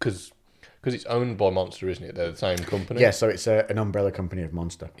we because it's owned by Monster, isn't it? They're the same company. Yeah, so it's an umbrella company of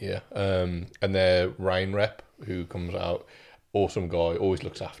Monster. Yeah, and their Rain rep, who comes out, awesome guy, always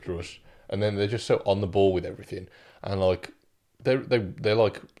looks after us. And then they're just so on the ball with everything. And, they're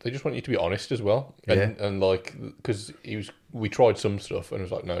like, they just want you to be honest as well. And because we tried some stuff and it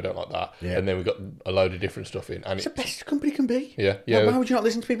was like, no, I don't like that. Yeah. And then we got a load of different stuff in. And it's the best a company can be. Yeah. Why would you not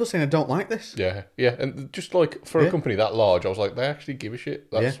listen to people saying, I don't like this? Yeah. And just for a company that large, I was like, they actually give a shit.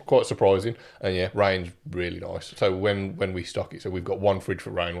 That's quite surprising. And Rain's really nice. So when we stock it, so we've got one fridge for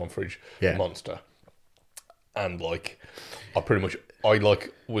Rain, one fridge for Monster. And I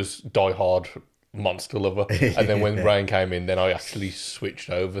was diehard Monster lover, and then when Rain came in, then I actually switched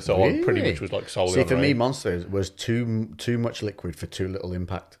over. So I pretty much was solely. See, on for Rain. me, Monster was too much liquid for too little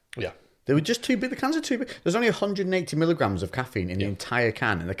impact. Yeah, they were just too big. The cans are too big. There's only 180 milligrams of caffeine in the entire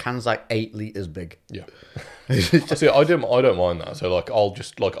can, and the can's 8 liters big. Yeah. See, I don't mind that. So I'll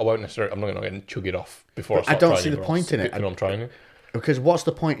just I won't necessarily. I'm not going to chug it off before I start. I don't see the point in it. I'm training. Because what's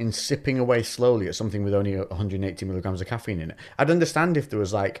the point in sipping away slowly at something with only 180 milligrams of caffeine in it? I'd understand if there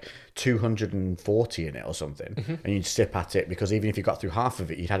was 240 in it or something, and you'd sip at it, because even if you got through half of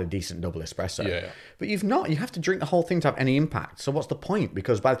it, you'd had a decent double espresso. Yeah. But you've not. You have to drink the whole thing to have any impact. So what's the point?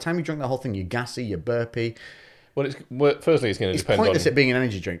 Because by the time you drink the whole thing, you're gassy, you're burpy. Firstly, it's going to depend on... It's pointless it being an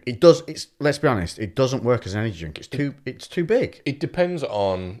energy drink. It does. Let's be honest. It doesn't work as an energy drink. It's too big. It depends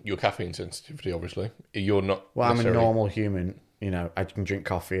on your caffeine sensitivity, obviously. You're not... Well, I'm a normal human. I can drink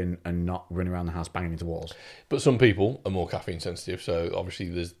coffee and not run around the house banging into walls. But some people are more caffeine sensitive, so obviously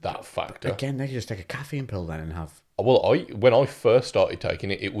there's that factor. Again, they can just take a caffeine pill then and have... Well, when I first started taking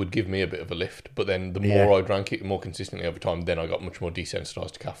it, it would give me a bit of a lift. But then the more I drank it, more consistently over time, then I got much more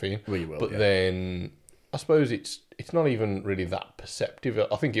desensitized to caffeine. Well, you will, but then I suppose it's not even really that perceptive.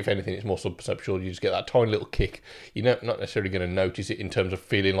 I think if anything, it's more subperceptual. You just get that tiny little kick. You're not necessarily going to notice it in terms of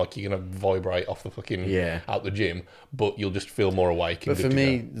feeling like you're going to vibrate off the fucking out the gym, but you'll just feel more awake. But for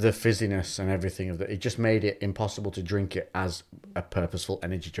me, the fizziness and everything of it just made it impossible to drink it as a purposeful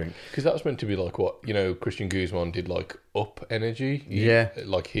energy drink. Because that was meant to be like what Christian Guzman did, Up Energy. Yeah,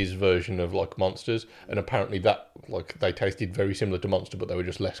 like his version of Monsters, and apparently that like they tasted very similar to Monster, but they were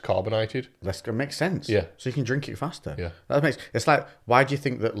just less carbonated. That's gonna make sense. Yeah. So you can drink it faster. Yeah. That makes. It's like, why do you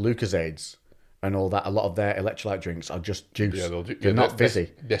think that Lucozades and all that, a lot of their electrolyte drinks are just juice? Yeah, they're not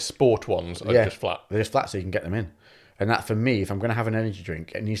fizzy. Their sport ones are just flat. They're just flat, so you can get them in. And that, for me, if I'm going to have an energy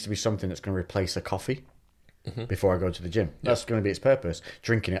drink, it needs to be something that's going to replace a coffee before I go to the gym. That's going to be its purpose,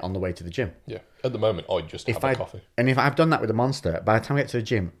 drinking it on the way to the gym. Yeah. At the moment, I just have a coffee. And if I've done that with a Monster, by the time I get to the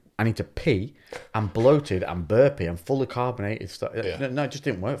gym, I need to pee. I'm bloated. I'm burpy. I'm full of carbonated stuff. Yeah. No, it just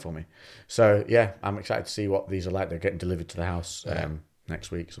didn't work for me. So, yeah, I'm excited to see what these are like. They're getting delivered to the house next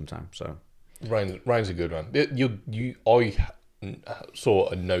week sometime. So, Rain's a good one. I saw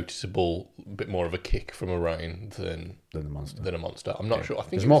a noticeable bit more of a kick from a Rain than the Monster. Than a Monster. I'm not sure. I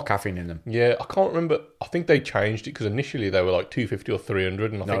think There's more caffeine in them. Yeah, I can't remember. I think they changed it because initially they were like 250 or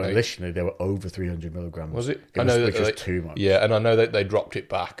 300, and I think initially they were over 300 milligrams. Was it? Which was too much. Yeah, and I know that they dropped it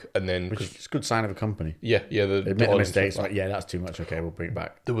back, and then which is a good sign of a company. Yeah. They made a mistake. Like, yeah, that's too much. Okay, we'll bring it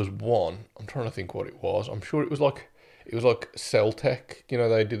back. There was one. I'm trying to think what it was. I'm sure it was like Celtec. You know,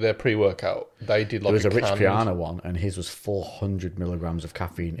 they did their pre-workout. They did like there was a Rich Piana one, and his was 400 milligrams of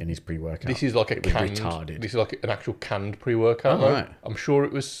caffeine in his pre-workout. This is like retarded. This is like an actual canned pre-workout. Oh, right. I'm sure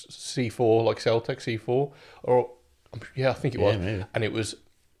it was C4, like Celtec C4, or I think it was. Maybe. And it was.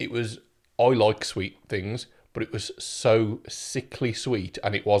 I like sweet things, but it was so sickly sweet,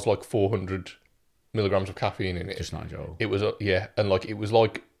 and it was like 400 milligrams of caffeine in it. Just not enjoyable. It was and like it was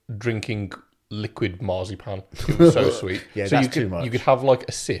like drinking liquid marzipan. It was so sweet. Yeah, so that's too much. You could have like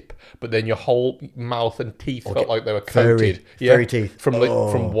a sip, but then your whole mouth and teeth felt like they were coated. Furry teeth.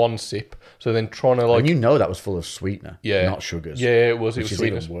 From one sip. So then trying to like... And that was full of sweetener, not sugars. Yeah, it was. Which it was is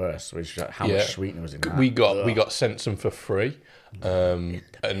sweetness. even worse. Which is how much sweetener was in that. We got sent some for free.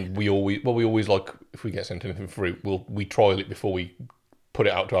 And we always like, if we get sent anything for free, we trial it before we put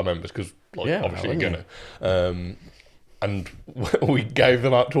it out to our members, because obviously you're going to... And we gave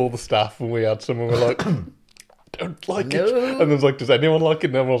them out to all the staff, and we had someone were like, don't like it. And I was like, does anyone like it?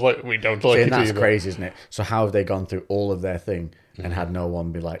 And everyone was like, we don't like it that's either. crazy, isn't it? So how have they gone through all of their thing and had no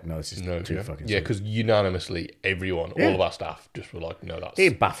one be like, no, this is too fucking Yeah, because unanimously, everyone, all of our staff just were like, no, that's...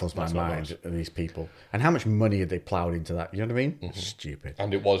 It baffles my mind, these people. And how much money had they ploughed into that? You know what I mean? Stupid.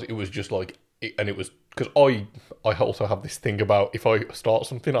 And it was just like... And it was... Because I also have this thing about, if I start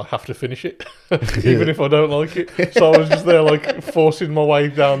something, I have to finish it, even if I don't like it. So I was just there, like, forcing my way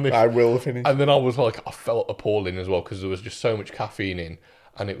down this. I will finish. And then I was like, I felt appalling as well, because there was just so much caffeine in,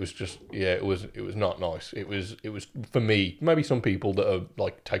 and it was just, it was not nice. It was for me. Maybe some people that are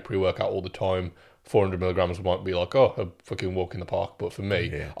like take pre-workout all the time, 400 milligrams might be like, oh, a fucking walk in the park. But for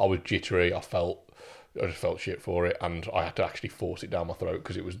me, I was jittery. I just felt shit for it, and I had to actually force it down my throat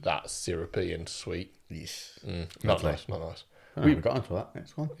because it was that syrupy and sweet. Yes. Not nice. We got onto that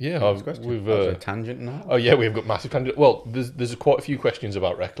next one. Yeah, we've a tangent now. Oh yeah, we've got massive tangent. Well, there's quite a few questions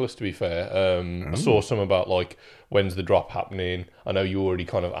about Reckless. To be fair, I saw some about like when's the drop happening. I know you already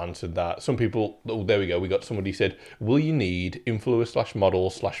kind of answered that. Some people. Oh, there we go. We got somebody said, "Will you need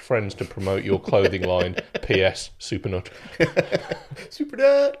influencers/models/friends to promote your clothing line?" P.S. Supernut.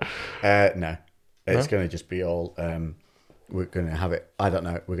 Supernut. No. It's going to just be all, we're going to have it, I don't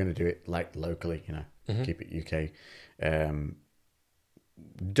know, we're going to do it like locally, keep it UK.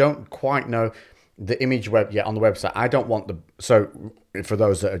 Don't quite know the image on the website. I don't want so for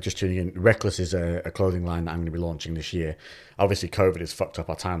those that are just tuning in, Reckless is a clothing line that I'm going to be launching this year. Obviously COVID has fucked up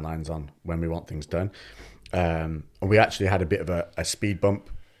our timelines on when we want things done. We actually had a bit of a speed bump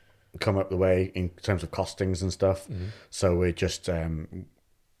come up the way in terms of costings and stuff. So we're just...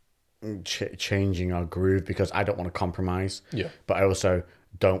 changing our groove, because I don't want to compromise, but I also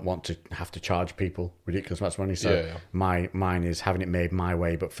don't want to have to charge people ridiculous amounts of money. So mine is having it made my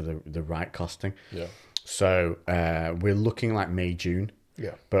way, but for the right costing. So we're looking like May, June.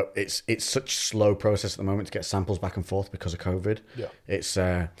 But it's such a slow process at the moment to get samples back and forth because of COVID. It's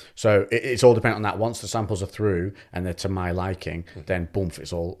so it's all dependent on that. Once the samples are through and they're to my liking, then boom,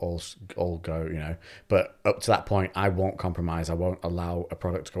 it's all go, But up to that point, I won't compromise. I won't allow a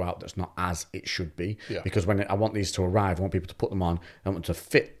product to go out that's not as it should be. Because when I want these to arrive, I want people to put them on. I want them to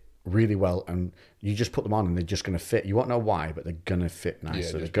fit really well, and you just put them on and they're just going to fit. You won't know why, but they're going to fit nice.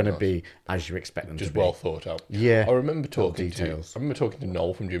 So they're going to be as you expect them to be. Just well thought out. Yeah. I remember talking to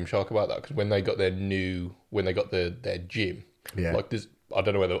Noel from Gymshark about that, because when they got their gym, like I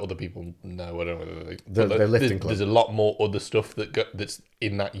don't know whether other people know. I don't know whether they're lifting club. There's a lot more other stuff that's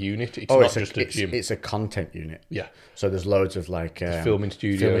in that unit. It's not just a gym. It's a content unit. Yeah. So there's loads of like filming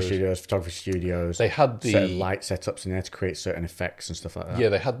studios, photography studios. They had the certain light setups in there to create certain effects and stuff like that. Yeah,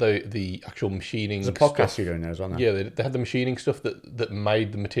 they had the actual machining. There's a podcast studio in there as well. Now. Yeah, they had the machining stuff that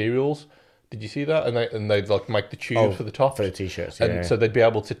made the materials. Did you see that? And they'd like make the tube for the top for the t-shirts, and so they'd be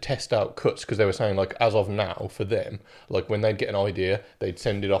able to test out cuts because they were saying like as of now for them, like when they'd get an idea, they'd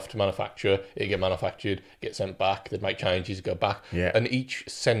send it off to manufacturer, it'd get manufactured, get sent back, they'd make changes, go back, and each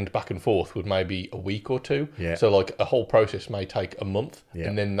send back and forth would maybe a week or two. So like a whole process may take a month,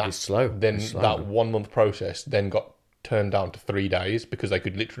 and then it's slow. That 1 month process then got turned down to 3 days because they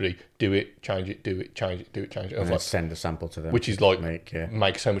could literally do it, change it, do it, change it, do it, change it, and then send a sample to them, which is like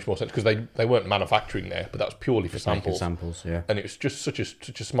make so much more sense because they weren't manufacturing there, but that was purely for samples. And it was just such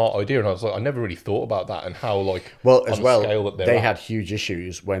a smart idea, and I was like, I never really thought about that and how like scale that they had huge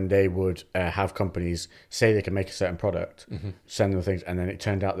issues when they would have companies say they can make a certain product, send them things, and then it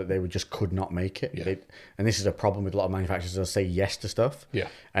turned out that they just could not make it. And this is a problem with a lot of manufacturers. They'll say yes to stuff,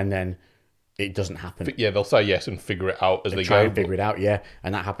 and then it doesn't happen. They'll say yes and figure it out as they try go. And figure it out,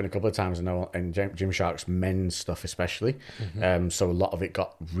 and that happened a couple of times. I know in Gymshark's men's stuff, especially. So a lot of it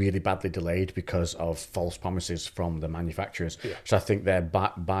got really badly delayed because of false promises from the manufacturers. So I think they're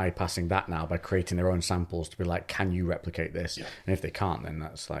bypassing that now by creating their own samples to be like, can you replicate this? And if they can't, then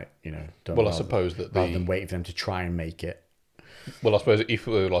that's like I suppose that rather than waiting for them to try and make it. Well, I suppose if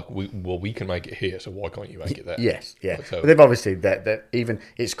we're like, we can make it here, so why can't you make it there? Yes. But they've obviously that even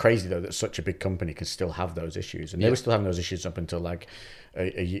it's crazy though that such a big company can still have those issues, and they were still having those issues up until like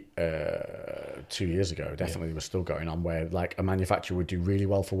 2 years ago. Definitely, they were still going on where like a manufacturer would do really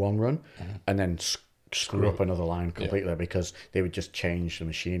well for one run, and then screw up another line completely because they would just change the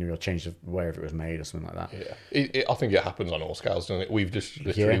machinery or change wherever it was made or something like that. I think it happens on all scales, doesn't it? We've just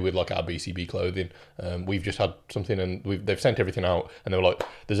literally with like our BCB clothing, we've just had something and they've sent everything out and they were like,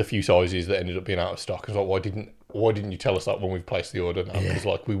 there's a few sizes that ended up being out of stock. I was like, why didn't you tell us that when we've placed the order now? Because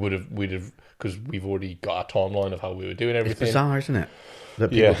like we'd have because we've already got our timeline of how we were doing everything. It's bizarre, isn't it?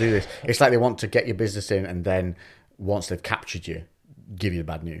 That people do this. It's like they want to get your business in and then once they've captured you, give you the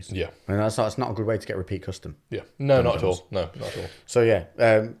bad news. And that's not a good way to get repeat custom. No, not at all. No, not at all. So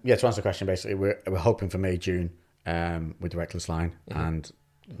to answer the question, basically we're hoping for May, June with the Reckless line, and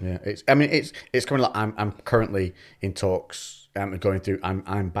it's coming. Like I'm currently in talks. Going through.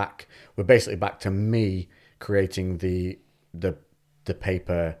 I'm back. We're basically back to me creating the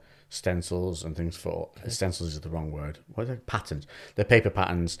paper stencils and things for stencils is the wrong word. What are they? Patterns. The paper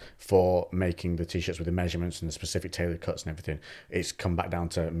patterns for making the t-shirts with the measurements and the specific tailored cuts and everything. It's come back down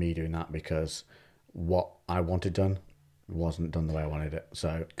to me doing that because what I wanted done wasn't done the way I wanted it.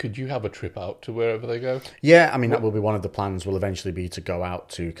 So could you have a trip out to wherever they go? Yeah, I mean that will be one of the plans. Will eventually be to go out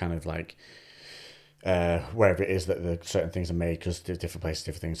to kind of like wherever it is that the certain things are made, because different places,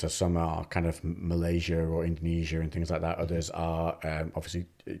 different things. So some are kind of Malaysia or Indonesia and things like that. Others are obviously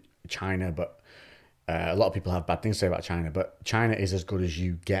China, but a lot of people have bad things to say about China, but China is as good as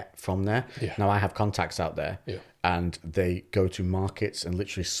you get from there. Now I have contacts out there and they go to markets and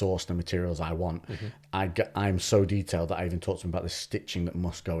literally source the materials I want. I'm so detailed that I even talk to them about the stitching that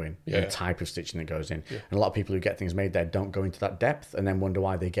must go in, the type of stitching that goes in. And a lot of people who get things made there don't go into that depth and then wonder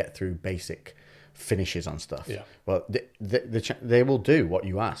why they get through basic finishes on stuff. Well, they will do what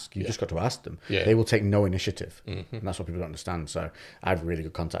you ask. You just got to ask them. They will take no initiative, and that's what people don't understand. So I have a really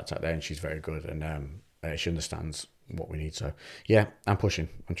good contact out there, and she's very good, and she understands what we need. So I'm pushing.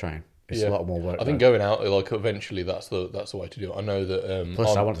 I'm trying. It's a lot more work. I think going out, like eventually, that's the way to do it. I know that.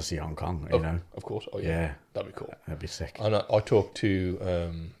 Plus, I want to see Hong Kong. You know, of course. Yeah, that'd be cool. That'd be sick. And I talked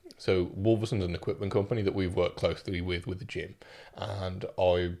to. So Wolverson's an equipment company that we've worked closely with the gym, and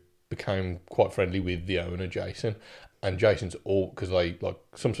I became quite friendly with the owner, Jason. And Jason's all, because they like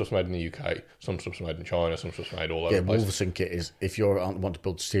some stuff's made in the UK, some stuff's made in China, some stuff's made all over the place. Wolverson kit is, if you want to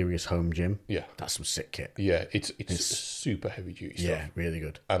build serious home gym, that's some sick kit. It's super heavy duty stuff. Yeah, really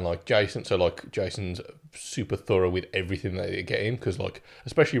good. And like Jason's super thorough with everything that they get in, because like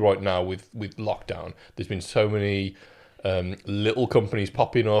especially right now with lockdown, there's been so many little companies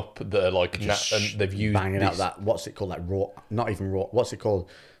popping up that are like and they've used banging out that, what's it called, like raw, not even raw, what's it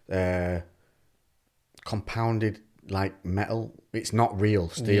called, compounded like metal. It's not real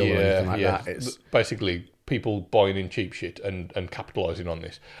steel or anything like that. It's basically people buying in cheap shit and capitalizing on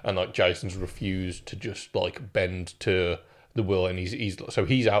this, and like Jason's refused to just like bend to the will, and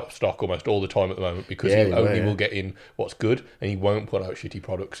he's out of stock almost all the time at the moment because he only will get in what's good and he won't put out shitty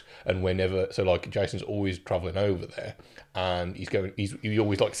products. And so like Jason's always traveling over there, and he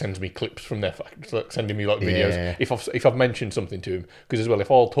always like sends me clips from their factories, like sending me like videos if I've mentioned something to him, because as well, if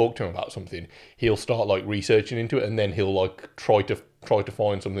I'll talk to him about something, he'll start like researching into it, and then he'll like try to try to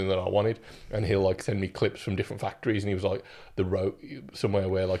find something that I wanted, and he'll like send me clips from different factories, and he was like the road somewhere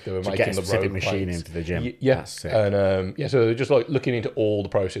where like they were making the road machine plates. into the gym. Yeah, and so they're just like looking into all the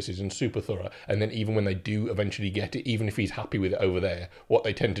processes and super thorough. And then even when they do eventually get it, even if he's happy with it over there, what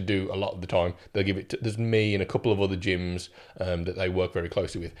they tend to do a lot of the time, they'll give it to, there's me and a couple of other gyms that they work very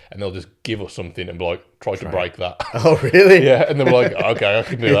closely with, and they'll just give us something and be like, try to break that. Oh, really? Yeah, and they're like, okay, I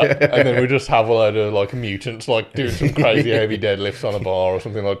can do that. And then we just have a load of like mutants like doing some crazy heavy deadlifts on a bar or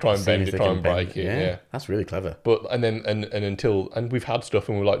something, like try and bend it, try and break it. Yeah, that's really clever. But and then and we've had stuff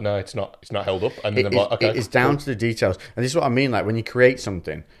and we're like, no, it's not held up. And then they're like, okay, it's down to the details, and this is what I mean. Like when you create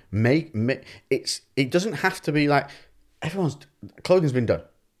something, it doesn't have to be like clothing's been done.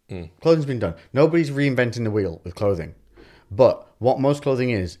 Clothing's been done. Nobody's reinventing the wheel with clothing, but what most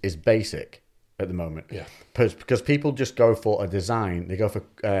clothing is basic at the moment. Yeah, because people just go for a design. They go for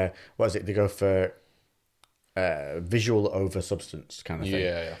They go for visual over substance kind of thing.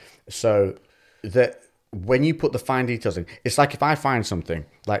 Yeah. So that when you put the fine details in, it's like if I find something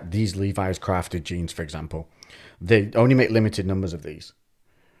like these Levi's crafted jeans, for example, they only make limited numbers of these,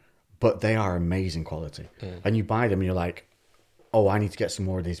 but they are amazing quality. And you buy them and you're like, oh, I need to get some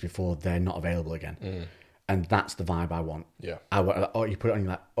more of these before they're not available again. And that's the vibe I want. Yeah. You put it on,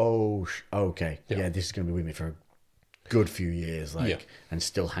 you're like, oh, okay. Yeah, this is going to be with me for a good few years, and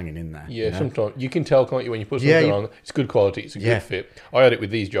still hanging in there. Yeah, sometimes you can tell, can't you, when you put something on, it's good quality, it's a good fit. I had it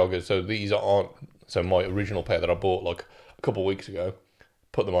with these joggers, so these aren't, so my original pair that I bought like a couple of weeks ago,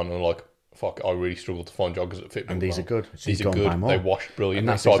 put them on and I'm like, fuck, I really struggled to find joggers that fit me. And these are good. So these are good. They wash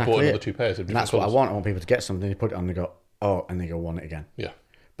brilliantly. So I bought another 2 pairs of different that's colours. what I want. I want people to get something, they put it on, and they go, oh, and they go, want it again. Yeah.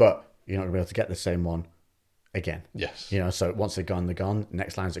 But you're not going to be able to get the same one again. Yes. So once they're gone, they're gone.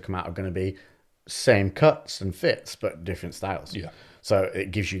 Next lines that come out are going to be same cuts and fits, but different styles. Yeah. So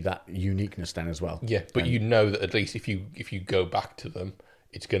it gives you that uniqueness then as well. Yeah, but you know that at least if you go back to them,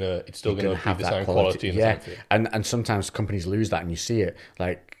 it's still gonna have be the same quality and the same fit. And sometimes companies lose that, and you see it.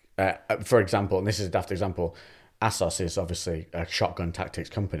 Like for example, and this is a daft example, ASOS is obviously a shotgun tactics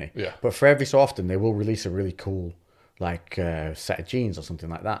company. Yeah. But for every so often, they will release a really cool set of jeans or something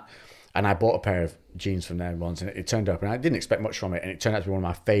like that. And I bought a pair of jeans from there once, and it turned up, and I didn't expect much from it, and it turned out to be one of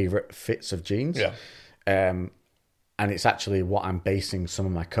my favourite fits of jeans. Yeah. And it's actually what I'm basing some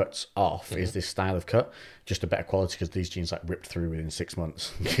of my cuts off, is this style of cut, just a better quality, because these jeans like ripped through within 6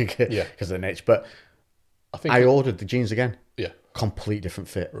 months because of the nature. But I ordered the jeans again. Yeah. Complete different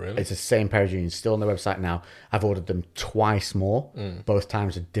fit. Really? It's the same pair of jeans, still on the website now. I've ordered them twice more, both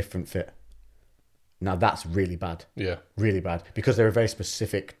times a different fit. Now that's really bad. Yeah. Really bad, because they're a very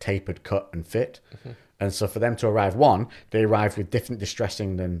specific tapered cut and fit. And so for them to arrive, they arrived with different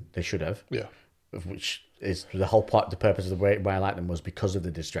distressing than they should have. Yeah. Which is the whole part, the purpose of the way I like them was because of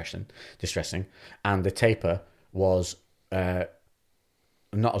the distressing, and the taper was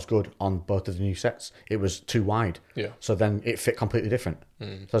not as good on both of the new sets. It was too wide. Yeah. So then it fit completely different. So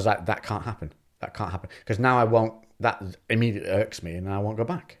I was like, that can't happen. Because now I won't. That immediately irks me, and I won't go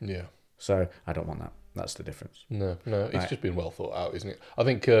back. Yeah. So I don't want that. That's the difference. No, it's just been well thought out, isn't it? I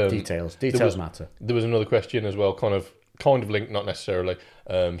think details matter. There was another question as well, kind of linked, not necessarily.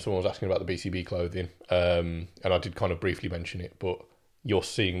 Someone was asking about the BCB clothing, and I did kind of briefly mention it, but you're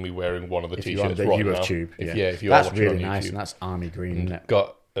seeing me wearing one of the t-shirts right now. Tube, if you that's are watching really on nice, YouTube, and that's army green, isn't it?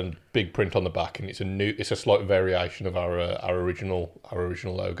 Got a big print on the back, and it's a slight variation of our original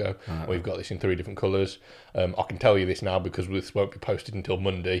logo. We've got this in 3 different colours. I can tell you this now because this won't be posted until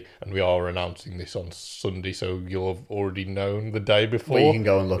Monday, and we are announcing this on Sunday, so you'll have already known the day before. Well, you can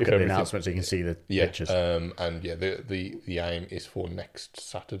go and look at the announcement so you can see the pictures. The aim is for next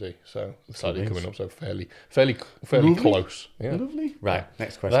Saturday, so the Saturday coming up, so fairly close. Yeah. Lovely. Right,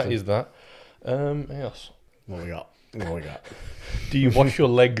 next question. That is that. Yes. What we got? Do you wash your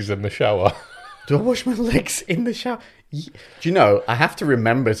legs in the shower? Do I wash my legs in the shower? Do you know, I have to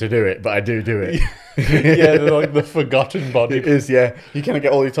remember to do it, but I do it. Yeah, they're like the forgotten body. It is, yeah. You kind of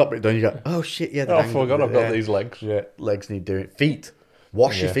get all your top bit done, you go, oh shit, yeah. I forgot I've got these legs. Yeah, legs need doing. Feet.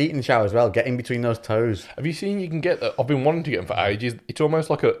 Wash your feet in the shower as well. Get in between those toes. Have you seen you can get that? I've been wanting to get them for ages. It's almost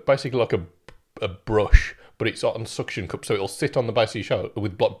like basically like a brush, but it's on suction cup, so it'll sit on the base of your shower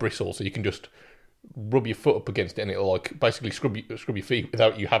with block bristles, so you can just rub your foot up against it, and it'll like basically scrub your feet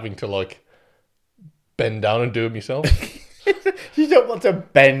without you having to like bend down and do them yourself. You don't want to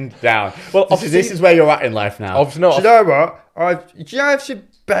bend down. Well, this is where you're at in life now. Do you know what? Do you have to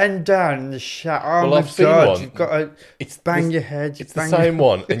bend down in the shower? Well, I've seen one. You've got to bang your head. It's the same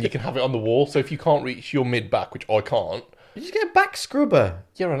one, and you can have it on the wall. So if you can't reach your mid back, which I can't, you just get a back scrubber.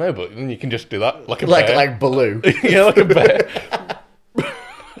 Yeah, I know, but then you can just do that like a bear. Like Baloo. Yeah, like a bear.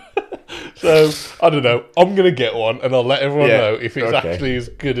 So, I don't know. I'm going to get one and I'll let everyone Yeah, know if it's okay. actually as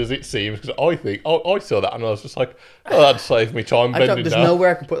good as it seems. Because I saw that and I was just like, oh, that'd save me time bending There's down.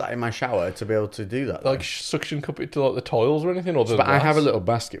 nowhere I can put that in my shower to be able to do that. Like suction cup it to like the tiles or anything? Or the But I have a glass? little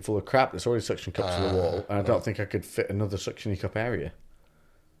basket full of crap that's already suction cupped to the wall, and I don't think I could fit another suction cup area.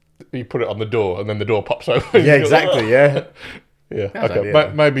 You put it on the door and then the door pops open. Yeah, exactly. Yeah. Yeah, That's okay.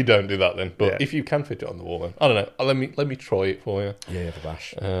 ideal. Maybe don't do that then. But Yeah. if you can fit it on the wall, then I don't know. Let me try it for you. Yeah, the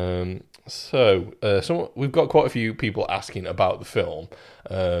bash. We've got quite a few people asking about the film.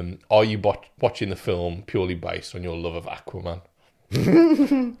 Are you watching the film purely based on your love of Aquaman?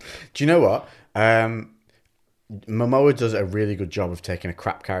 Do you know what? Momoa does a really good job of taking a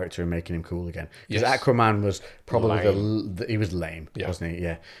crap character and making him cool again. Because Yes. Aquaman was probably he was lame, Yeah. wasn't he?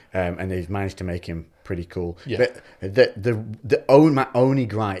 Yeah. And they've managed to make him pretty cool. Yeah. But my only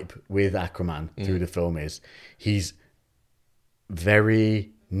gripe with Aquaman through the film is he's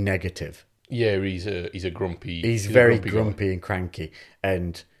very negative. Yeah, he's a grumpy. He's very guy. grumpy and cranky.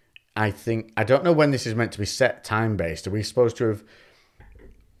 And I don't know when this is meant to be set time based. Are we supposed to have?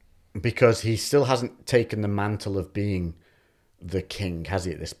 Because he still hasn't taken the mantle of being the king, has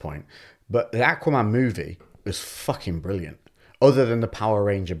he, at this point? But the Aquaman movie was fucking brilliant. Other than the Power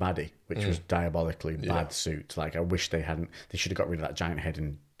Ranger baddie, which was diabolically bad suit. Like, I wish they should have got rid of that giant head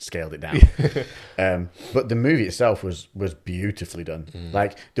and scaled it down. But the movie itself was beautifully done.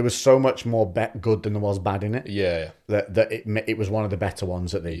 Like, there was so much more good than there was bad in it. Yeah. That it was one of the better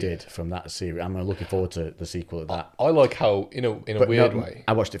ones that they did from that series. I'm looking forward to the sequel of that. I like how in a weird way.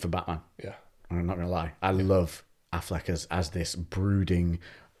 I watched it for Batman. Yeah. I'm not gonna lie. I love Affleck as this brooding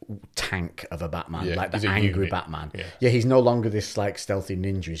tank of a Batman, Yeah, like he's the a angry unit. Batman. Yeah. He's no longer this like stealthy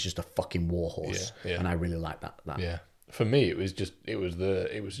ninja. He's just a fucking warhorse, Yeah, yeah. and I really like that. Yeah. For me, it was just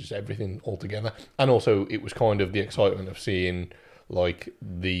everything altogether, and also it was kind of the excitement of seeing like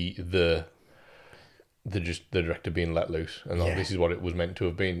the director being let loose, and like, this is what it was meant to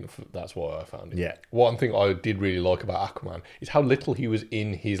have been. That's why I found it. Yeah. One thing I did really like about Aquaman is how little he was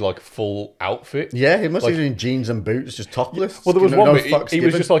in his like full outfit. Yeah, he must Like- have been in jeans and boots, just topless. Well, there was No one bit, fucks he was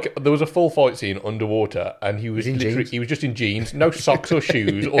given. just like, there was a full fight scene underwater and he was in literally, jeans? he was just in jeans, no socks or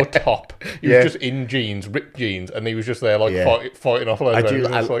shoes or top. He Yeah. was just in jeans, ripped jeans, and he was just there like Yeah. fighting off loads I of do- enemies.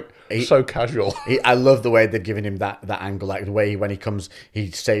 It was I- like he- so casual. I love the way they've given him that angle, like the way when he comes,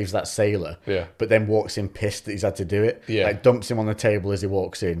 he saves that sailor, Yeah. but then walks in pissed that he's had to do it. Yeah. Like dumps him on the table as he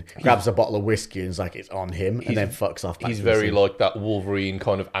walks in, grabs a bottle of whiskey and is like it's on him, and then fucks off. Back He's to the very scene. like that Wolverine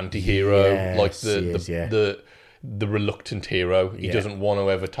kind of anti-hero, Yes, like he is, yeah. the reluctant hero. He Yeah. doesn't want to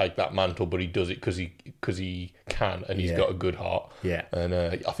ever take that mantle, but he does it because he can, and he's Yeah. got a good heart. Yeah. And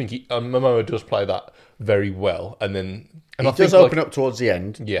I think Momoa does play that very well. And then He I does think, open up towards the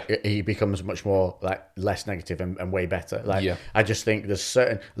end. Yeah. He becomes much more like less negative and way better. Like Yeah. I just think there's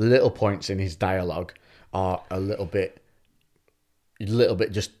certain little points in his dialogue are a little bit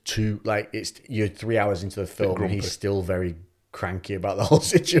just too like you're 3 hours into the film and grumpy. he's still very cranky about the whole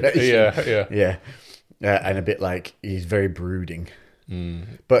situation. Yeah. And a bit like he's very brooding.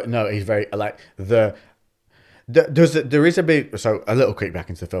 But no, he's very like there is a bit. So a little kick back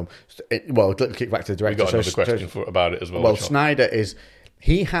into the film. A little kick back to the We director. got another question about it as well. Well, which I- Snyder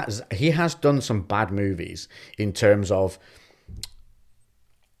he has done some bad movies in terms of,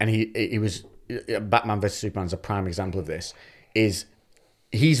 and he was Batman vs Superman's a prime example of this. He's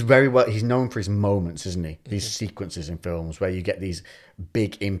known for his moments, isn't he? These sequences in films where you get these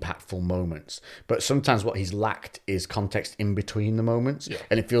big impactful moments. But sometimes what he's lacked is context in between the moments. Yeah.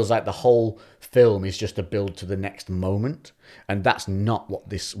 And it feels like the whole film is just a build to the next moment. And that's not what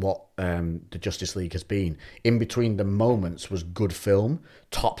the Justice League has been. In between the moments was good film,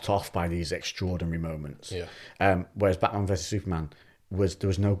 topped off by these extraordinary moments. Yeah. Whereas Batman vs Superman there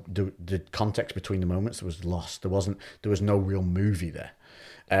was no the context between the moments was lost. There was no real movie there.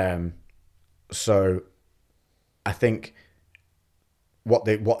 So I think what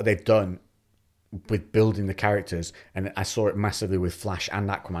they've done with building the characters, and I saw it massively with Flash and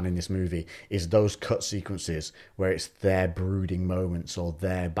Aquaman in this movie, is those cut sequences where it's their brooding moments or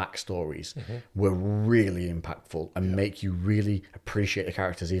their backstories were really impactful and make you really appreciate the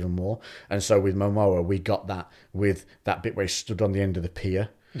characters even more. And so with Momoa, we got that with that bit where he stood on the end of the pier.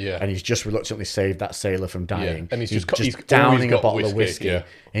 Yeah. And he's just reluctantly saved that sailor from dying. And he's just always downing a got bottle of whiskey. yeah.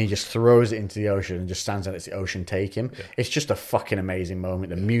 And he just throws it into the ocean and just stands and lets the ocean take him. Yeah. It's just a fucking amazing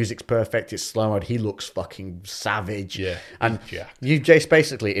moment. The music's perfect. It's slow mode. He looks fucking savage. Yeah. And Yeah. you just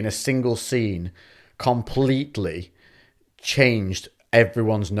basically, in a single scene, completely changed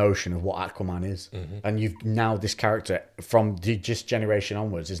everyone's notion of what Aquaman is. And this character from this generation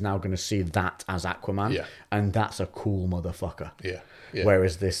onwards is now going to see that as Aquaman. Yeah. And that's a cool motherfucker. Yeah. Yeah.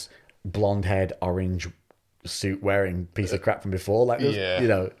 Whereas this blonde haired, orange suit wearing piece of crap from before. Like, Yeah. you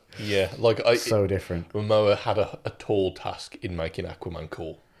know, Yeah, so different. Momoa had a tall task in making Aquaman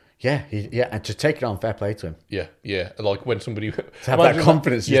cool. Yeah, and to take it on, fair play to him. Yeah. Like when somebody To have that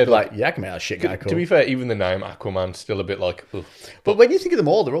confidence, just be like, yeah, I can make that shit guy cool. To be fair, even the name Aquaman's still a bit like, ugh. But when you think of them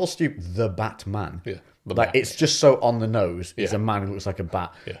all, they're all stupid. The Batman. Yeah. The Like, Batman. it's just so on the nose. He's Yeah. a man who looks like a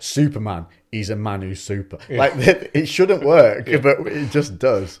bat. Yeah. Superman, he's a man who's super. Like, it shouldn't work, but it just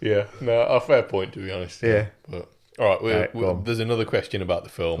does. Yeah, no, a fair point, to be honest. Yeah. But all right, go on. there's another question about the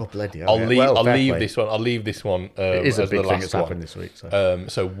film. Oh, bloody hell, I'll yeah. leave. Well, I'll fair leave play. this one. I'll leave this one. It is a as big the thing last that's one. happened this week. So.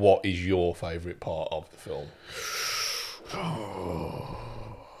 So what is your favourite part of the film?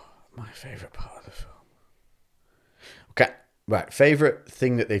 My favourite part of the film. Okay, right. Favourite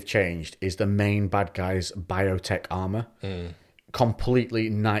thing that they've changed is the main bad guy's biotech armour. Completely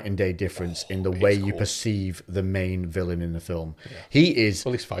night and day difference in the way you cool. perceive the main villain in the film. He is...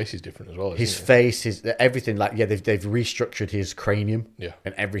 Well, his face is different as well. His Isn't face, his everything, like, yeah, they've restructured his cranium Yeah.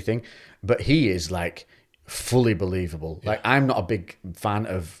 and everything, but he is like fully believable. Like, I'm not a big fan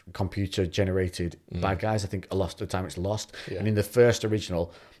of computer generated bad guys. I think a lot of the time it's lost. Yeah. And in the first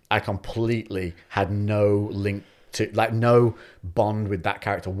original, I completely had no link to, like, no bond with that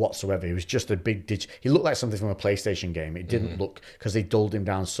character whatsoever. He was just a big he looked like something from a PlayStation game. It didn't look, because they dulled him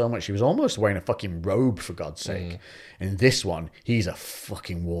down so much. He was almost wearing a fucking robe, for God's sake. In this one, he's a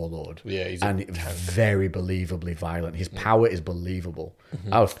fucking warlord. Yeah, he's and very believably violent. His power is believable.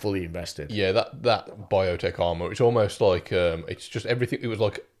 I was fully invested. Yeah, that biotech armor. It's almost like it's just everything. It was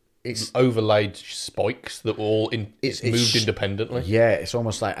like it's overlaid spikes that were all moved independently. Yeah, it's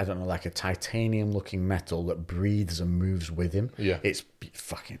almost like, I don't know, like a titanium looking metal that breathes and moves with him. Yeah. It's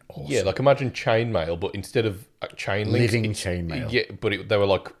fucking awesome. Yeah, like imagine chainmail, but instead of chain links, Living chainmail. Yeah, but they were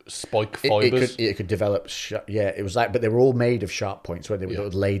like spike It fibers. could develop. It was like, but they were all made of sharp points where they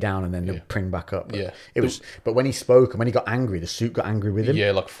would lay down and then they'd pring back up. But Yeah. it was. But when he spoke and when he got angry, the suit got angry with him. Yeah,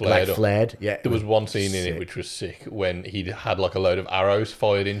 like flared up. flared. Yeah, There was one scene in sick. it which was sick when he had like a load of arrows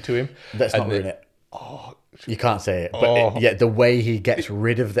fired into him. Let's not ruin it. You can't say it, but the way he gets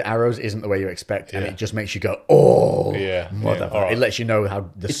rid of the arrows isn't the way you expect, and it just makes you go, "Oh, Yeah, motherfucker!" all right. It lets you know how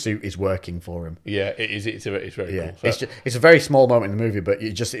the suit is working for him. Yeah, it is. It's very Yeah, cool. it's a very small moment in the movie, but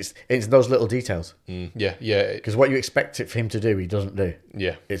it's those little details. Yeah. Because what you expect it for him to do, he doesn't do.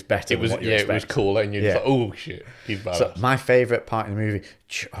 Yeah, It's better. it was. than what you Yeah, expect. it was cool, and you're just like, oh shit, he's badass. So my favorite part in the movie,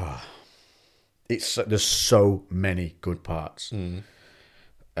 there's so many good parts.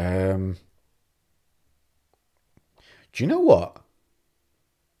 Do you know what?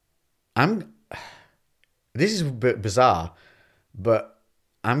 This is a bit bizarre, but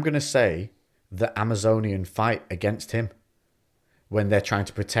I'm gonna say the Amazonian fight against him when they're trying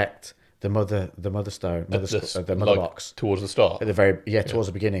to protect the mother stone, the mother box towards the start. at the very towards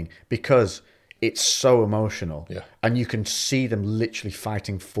the beginning, because it's so emotional. Yeah. And you can see them literally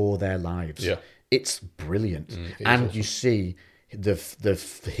fighting for their lives. Yeah. It's brilliant. It is And awesome. you see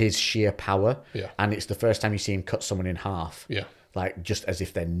his sheer power. Yeah. And it's the first time you see him cut someone in half. Yeah. Like, just as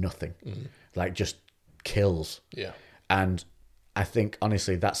if they're nothing. Like, just kills. Yeah. And I think,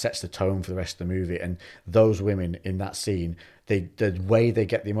 honestly, that sets the tone for the rest of the movie. And those women in that scene, the way they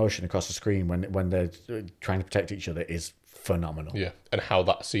get the emotion across the screen when they're trying to protect each other is phenomenal. Yeah, and how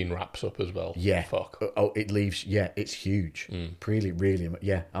that scene wraps up as well. Yeah. Fuck. Oh, it leaves. Yeah, it's huge. Really, really.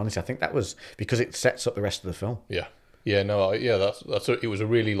 Yeah. Honestly, I think that was because it sets up the rest of the film. Yeah. Yeah. No. Yeah. It was a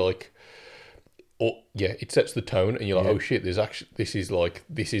really like. It sets the tone, and you're like, oh shit, this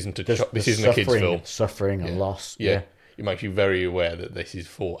isn't a kid's film. Suffering and loss. Yeah. It makes you very aware that this is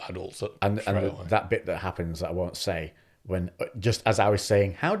for adults. And that bit that happens that I won't say, when just as I was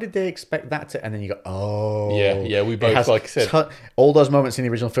saying, how did they expect that to? And then you go, oh, Yeah, we both, It has like I said- all those moments in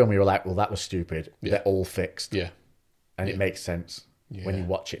the original film, we were like, well, that was stupid. Yeah. They're all fixed. Yeah. And it makes sense when you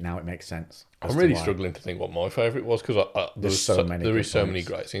watch it now. It makes sense. I'm really struggling to think what my favourite was because there is so many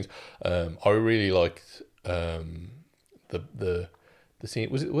great scenes. I really liked the scene.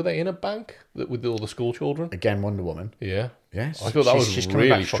 Were they in a bank with all the school children? Again, Wonder Woman. Yeah. Yes, I thought that was she's really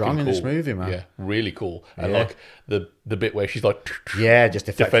coming back strong fucking in cool. this movie, man. Yeah, really cool. And Yeah. like the bit where she's like, Yeah, just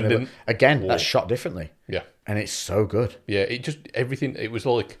Defending again. wall. That's shot differently. yeah, And it's so good. yeah. It just everything. It was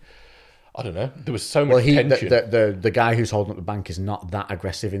like, I don't know. There was so much Well, tension. the guy who's holding up the bank is not that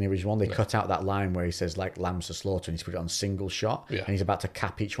aggressive in the original one. They cut out that line where he says like lambs to slaughter and he's put it on single shot. Yeah. And he's about to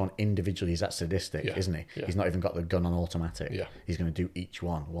cap each one individually. He's that sadistic, Yeah. isn't he? Yeah. He's not even got the gun on automatic. Yeah. He's going to do each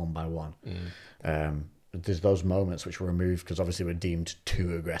one by one. There's those moments which were removed because obviously were deemed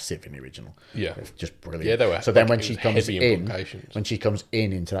too aggressive in the original. Yeah. It's just brilliant. Yeah, they were. So then Like, when it she was comes heavy in, implications. when she comes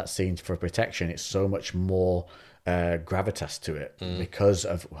into that scene for protection, it's so much more gravitas to it because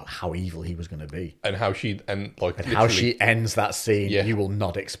of how evil he was going to be. And how she How she ends that scene, Yeah. you will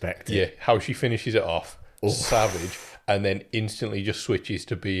not expect it. Yeah, how she finishes it off, savage, and then instantly just switches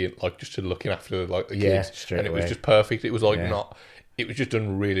to being like just to looking after like the Yeah, kids, straight and it was away. just perfect. It was like Yeah. it was just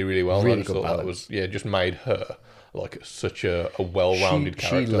done really, really well. Really I just good thought that balance. was just made her like such a well-rounded She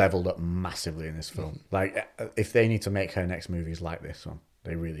character. leveled up massively in this film. Like, if they need to make her next movies like this one,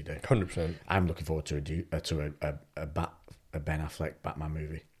 they really do. 100%. I'm looking forward to a Ben Affleck Batman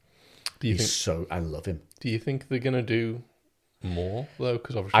movie. Do you think? I love him. Do you think they're gonna do more though?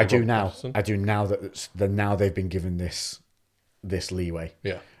 Because obviously I do Robert now. Pattinson- I do now that now they've been given this leeway.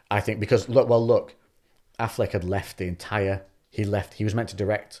 Yeah. I think because look, Affleck had left the entire. He left. He was meant to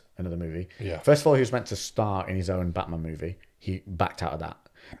direct another movie. Yeah. First of all, he was meant to star in his own Batman movie. He backed out of that.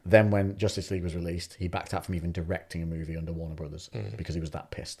 Then when Justice League was released, he backed out from even directing a movie under Warner Brothers because he was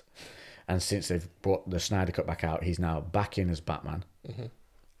that pissed. And since they've brought the Snyder Cut back out, he's now back in as Batman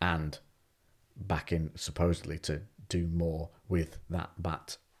and back in supposedly to do more with that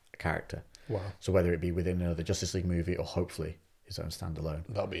Bat character. Wow, So whether it be within another Justice League movie or hopefully his own standalone,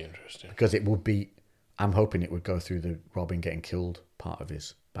 that'll be interesting. because it would be. I'm hoping it would go through the Robin getting killed part of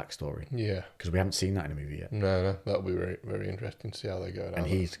his backstory, Yeah. because we haven't seen that in a movie yet. No, that'll be very, very interesting to see how they go. And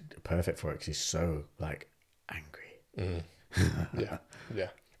he's perfect for it because he's so like angry. Yeah.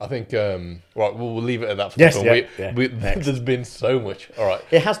 I think, right, we'll leave it at that for Yes, this one. yeah. Next. There's been so much. All right.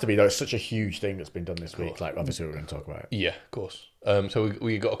 It has to be though. It's such a huge thing that's been done this week. Like obviously we're going to talk about it. Yeah, of course. So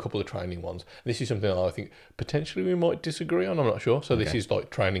we got a couple of training ones. This is something that I think potentially we might disagree on. I'm not sure. So this is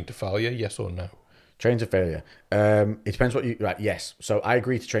like training to failure, yes or no? Train to failure. It depends what you right. Yes. So I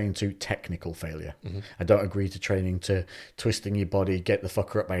agree to training to technical failure. I don't agree to training to twisting your body, get the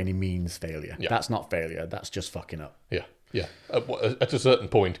fucker up by any means failure. Yeah. That's not failure. That's just fucking up. Yeah. At a certain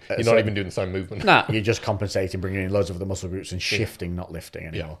point, you're not even doing the same movement. Nah, you're just compensating, bringing in loads of other muscle groups and shifting, not lifting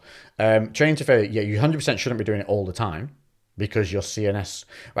anymore. Training to failure, yeah, you 100% shouldn't be doing it all the time because your CNS...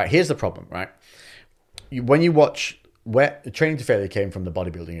 Right, here's the problem, right? When you watch... Training to failure came from the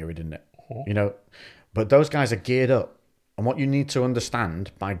bodybuilding era, didn't it? You know, but those guys are geared up. And what you need to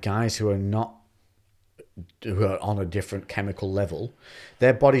understand by guys who are on a different chemical level,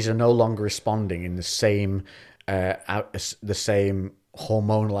 their bodies are no longer responding in the same hormonal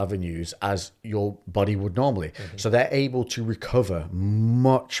avenues as your body would normally. So they're able to recover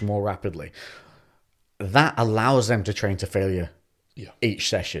much more rapidly. That allows them to train to failure each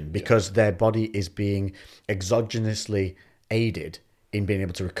session because their body is being exogenously aided in being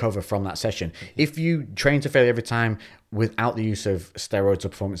able to recover from that session. If you train to failure every time without the use of steroids or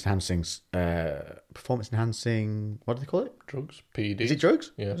performance enhancing, what do they call it? Drugs? PEDs? Is it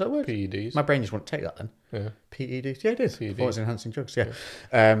drugs? Yeah. Is that a word? PEDs. My brain just won't take that then. Yeah. PEDs? Yeah, it is. PEDs. Performance enhancing drugs, yeah.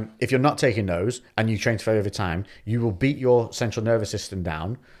 If you're not taking those and you train to failure every time, you will beat your central nervous system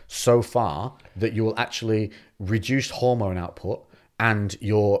down so far that you will actually reduce hormone output and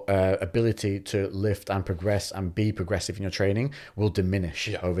your ability to lift and progress and be progressive in your training will diminish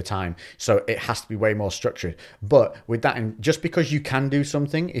over time. So it has to be way more structured. But with that, just because you can do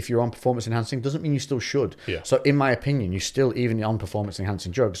something if you're on performance enhancing doesn't mean you still should. Yeah. So in my opinion, you still, even on performance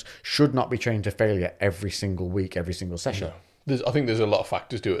enhancing drugs, should not be trained to failure every single week, every single session. No. I think there's a lot of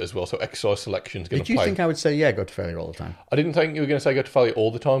factors to it as well. So exercise selection is going Did to you play. think I would say, yeah, go to failure all the time? I didn't think you were going to say go to failure all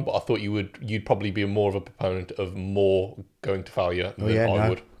the time, but I thought you'd probably be more of a proponent of more going failure than I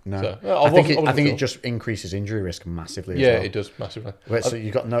would. No, So, I think wasn't it sure. just increases injury risk massively. Yeah, as well. it does massively. So you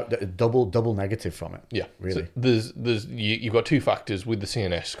got no double negative from it. Yeah, really. So you've got two factors with the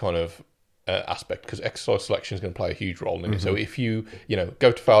CNS kind of aspect because exercise selection is going to play a huge role in it. So if you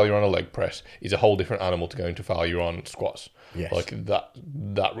go to failure on a leg press is a whole different animal to going to failure on squats. Yes. Like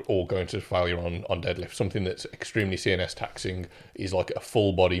that or going to failure on deadlift. Something that's extremely CNS taxing is like a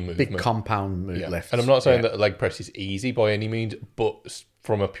full body movement. Big compound lift. And I'm not saying that a leg press is easy by any means, but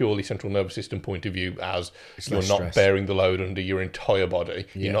from a purely central nervous system point of view, as you're less not stress. bearing the load under your entire body,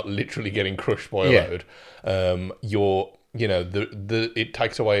 you're not literally getting crushed by a load. It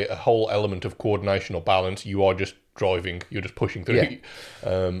takes away a whole element of coordination or balance. You are just driving, you're just pushing through.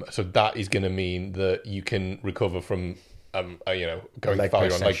 So that is going to mean that you can recover from going to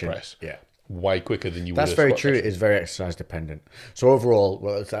failure on leg press way quicker than you would. That's very true. It is very exercise dependent. So overall,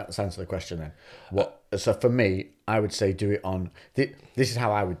 well, let's answer the question then. So for me, I would say do it on. This is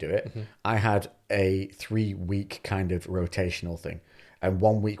how I would do it. I had a 3-week kind of rotational thing, and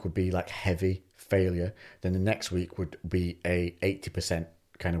 1 week would be like heavy failure. Then the next week would be a 80%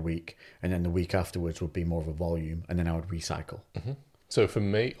 kind of week, and then the week afterwards would be more of a volume, and then I would recycle. So for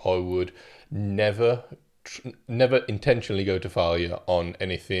me, I would never intentionally go to failure on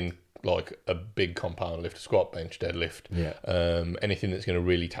anything like a big compound lift, squat, bench, deadlift, anything that's going to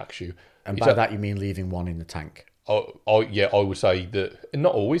really tax you. And by that you mean leaving one in the tank? I would say that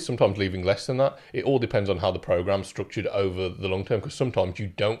not always. Sometimes leaving less than that. It all depends on how the program's structured over the long term. Because sometimes you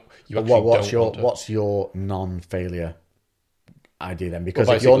don't. What's your non-failure idea then? Because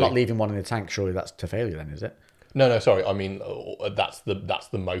if you're not leaving one in the tank, surely that's to failure then, is it? No, sorry. I mean, that's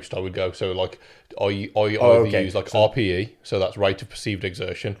the most I would go. So like, I use like RPE. So that's rate of perceived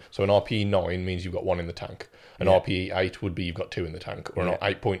exertion. So an RPE 9 means you've got one in the tank. An RPE 8 would be you've got two in the tank. Or an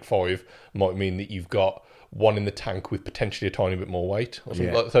 8.5 might mean that you've got one in the tank with potentially a tiny bit more weight. Or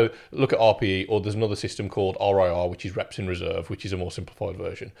something like, so look at RPE, or there's another system called RIR, which is reps in reserve, which is a more simplified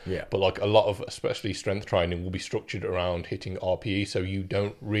version. Yeah. But like a lot of, especially strength training, will be structured around hitting RPE. So you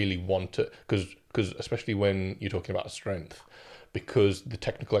don't really want to, because especially when you're talking about strength, because the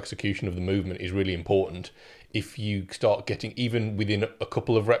technical execution of the movement is really important. If you start getting, even within a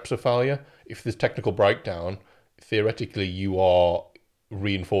couple of reps of failure, if there's technical breakdown, theoretically you are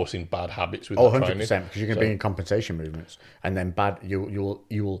reinforcing bad habits with that 100%, training. because you're going to bring in compensation movements, and then you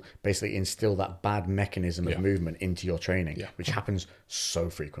will basically instill that bad mechanism of movement into your training, which happens so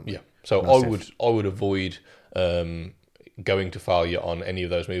frequently. Yeah. So I would avoid going to failure on any of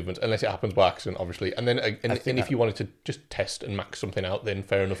those movements unless it happens by accident, obviously. And then if you wanted to just test and max something out, then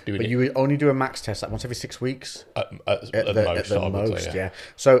fair enough doing it. But you would only do a max test like once every 6 weeks at the most. Yeah.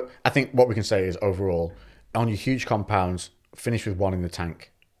 So I think what we can say is overall, on your huge compounds, finish with one in the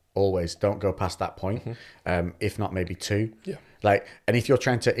tank. Always don't go past that point. If not, maybe two. Yeah. And if you're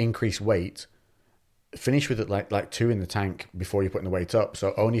trying to increase weight, finish with it like two in the tank before you're putting the weight up.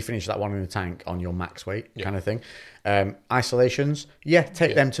 So only finish that one in the tank on your max weight kind of thing. Isolations,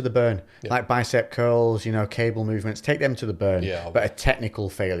 take them to the burn. Like bicep curls, cable movements, take them to the burn. But a technical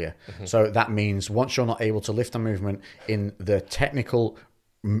failure. So that means once you're not able to lift a movement in the technical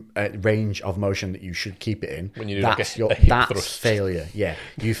range of motion that you should keep it in, when you do that's failure.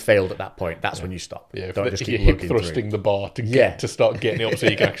 You failed at that point. That's when you stop. Don't just keep hip thrusting the bar to start getting it up so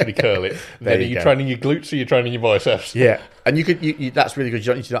you can actually curl it. Then are you training your glutes or you're training your biceps? And you could that's really good. You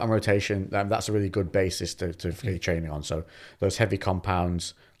don't need to do that on rotation. That's a really good basis to get training on. So those heavy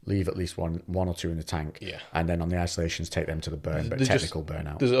compounds, leave at least one or two in the tank, and then on the isolations, take them to the burn, but technical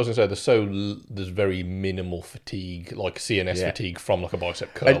burnout. I was going to say, there's very minimal fatigue, like CNS fatigue from like a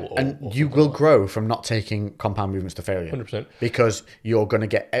bicep curl. And you will grow from not taking compound movements to failure. 100%. Because you're going to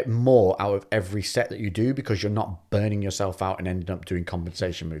get more out of every set that you do, because you're not burning yourself out and ending up doing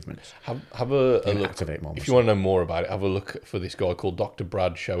compensation movements. Have a look. Activate more. If you want to know more about it, have a look for this guy called Dr.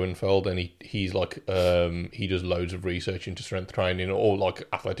 Brad Schoenfeld, and he's like he does loads of research into strength training or like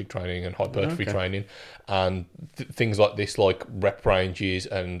athletic training and hypertrophy training, and things like this, like rep ranges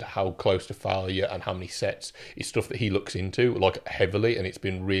and how close to failure and how many sets, is stuff that he looks into like heavily, and it's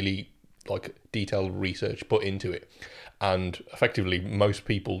been really like detailed research put into it. And effectively, most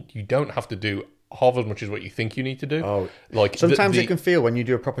people, you don't have to do half as much as what you think you need to do. Like sometimes it can feel when you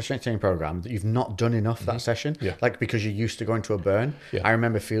do a proper strength training program that you've not done enough that session, like because you're used to going to a burn. I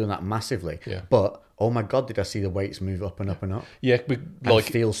remember feeling that massively, but oh my god, did I see the weights move up and up and up? Like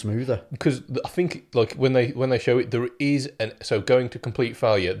feel smoother. Because I think like when they show it, there is so going to complete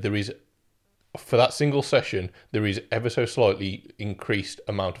failure, there is, for that single session, there is ever so slightly increased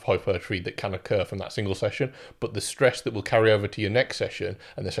amount of hypertrophy that can occur from that single session, but the stress that will carry over to your next session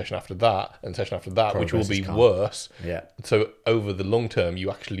and the session after that and the session after that, progress, which will be worse. So over the long term,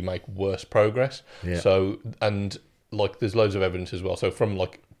 you actually make worse progress. So, and like there's loads of evidence as well. So from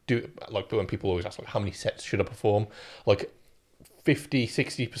like when people always ask like how many sets should I perform, like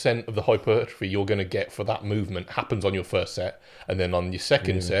 50-60% of the hypertrophy you're going to get for that movement happens on your first set, and then on your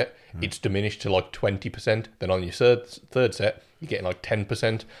second set it's diminished to like 20%, then on your third set you're getting like 10%,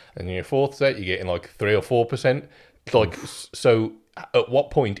 and in your fourth set you're getting like 3 or 4%. Like, so at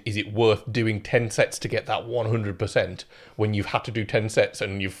what point is it worth doing 10 sets to get that 100% when you've had to do 10 sets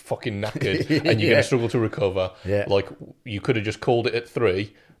and you've fucking knackered and you're going to struggle to recover? Like, you could have just called it at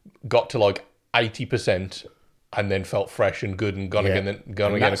 3, got to like 80%, and then felt fresh and good and gone again a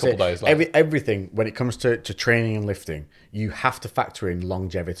couple of days later. Everything, when it comes to training and lifting, you have to factor in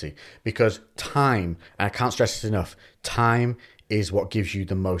longevity, because time, and I can't stress this enough, time is what gives you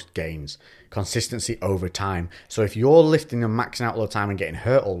the most gains. Consistency over time. So if you're lifting and maxing out all the time and getting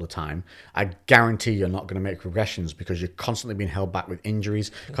hurt all the time, I guarantee you're not going to make progressions, because you're constantly being held back with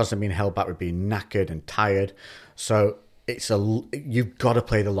injuries, constantly being held back with being knackered and tired. So you've got to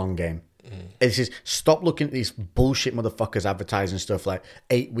play the long game. It's just, stop looking at these bullshit motherfuckers advertising stuff like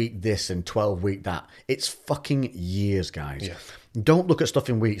 8-week this and 12-week that. It's fucking years, guys. Don't look at stuff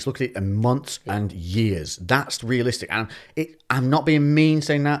in weeks. Look at it in months and years. That's realistic. And I'm not being mean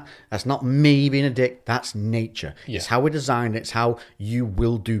saying that. That's not me being a dick. That's nature. It's how we're designed. It's how you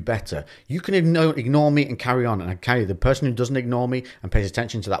will do better. You can ignore me and carry on. And I carry the person who doesn't ignore me and pays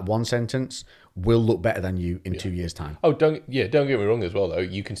attention to that one sentence will look better than you in 2 years' time. Oh, don't get me wrong as well, though.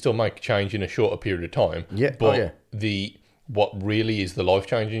 You can still make change in a shorter period of time. Yeah. But what really is the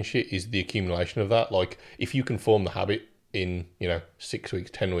life-changing shit is the accumulation of that. Like, if you can form the habit in, 6 weeks,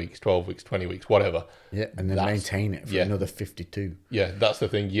 10 weeks, 12 weeks, 20 weeks, whatever. Yeah, and then maintain it for another 52. Yeah, that's the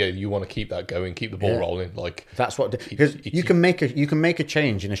thing. Yeah, you want to keep that going, keep the ball rolling. Like, that's what, because you can make a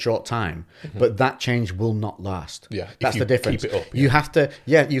change in a short time, but that change will not last. Yeah, that's the difference. Keep it up, you have to.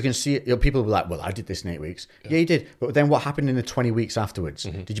 Yeah, you can see it. People will be like, "Well, I did this in 8 weeks." Yeah, you did, but then what happened in the 20 weeks afterwards?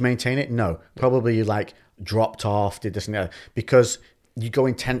 Did you maintain it? No, probably you dropped off, did this and that, because you go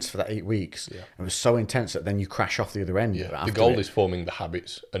intense for that 8 weeks. Yeah. It was so intense that then you crash off the other end. Yeah. The goal is forming the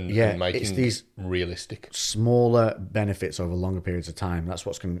habits and making these realistic, smaller benefits over longer periods of time. That's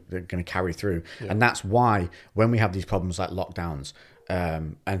what's going to carry through, and that's why when we have these problems like lockdowns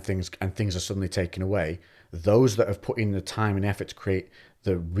and things are suddenly taken away, those that have put in the time and effort to create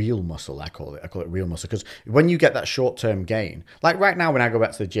the real muscle, I call it real muscle, because when you get that short-term gain, like right now when I go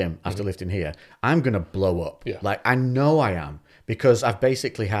back to the gym after lifting here, I'm going to blow up. Yeah. Like, I know I am, because I've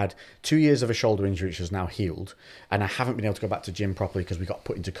basically had 2 years of a shoulder injury, which is now healed, and I haven't been able to go back to gym properly because we got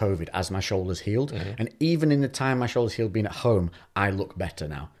put into COVID as my shoulder's healed. And even in the time my shoulder's healed being at home, I look better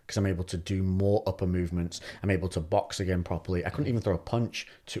now because I'm able to do more upper movements. I'm able to box again properly. I couldn't even throw a punch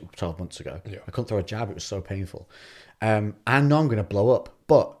 12 months ago. Yeah. I couldn't throw a jab. It was so painful. I know I'm going to blow up,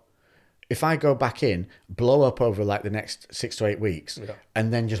 but if I go back in, blow up over like the next 6 to 8 weeks,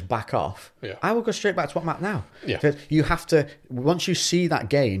 and then just back off, I will go straight back to what I'm at now. Yeah. You have to, once you see that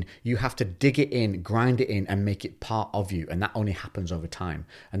gain, you have to dig it in, grind it in, and make it part of you. And that only happens over time.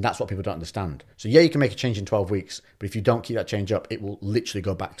 And that's what people don't understand. So yeah, you can make a change in 12 weeks, but if you don't keep that change up, it will literally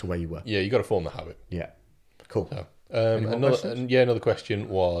go back to where you were. Yeah, you got to form the habit. Yeah. Cool. So, another question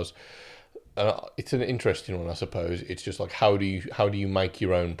was, it's an interesting one, I suppose. It's just like, how do you make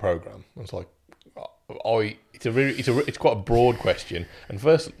your own program? It's like, it's quite a broad question. And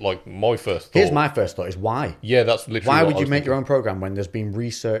first, like, my first thought. Here's my first thought: is why? Yeah, that's literally. Why would you make your own program when there's been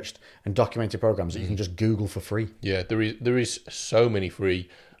researched and documented programs that you can just Google for free? Yeah, there is so many free,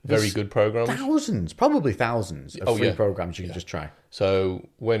 very good programs. Thousands, probably thousands of free programs you can just try. So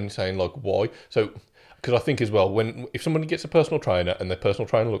when saying like why, because I think as well, if somebody gets a personal trainer and their personal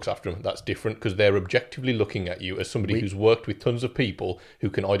trainer looks after them, that's different because they're objectively looking at you as somebody who's worked with tons of people who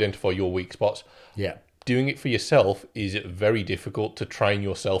can identify your weak spots. Yeah. Doing it for yourself is very difficult to train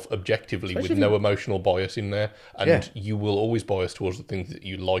yourself objectively, especially with no emotional bias in there. And you will always bias towards the things that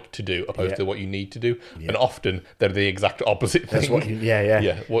you like to do opposed to what you need to do. Yeah. And often they're the exact opposite thing. That's what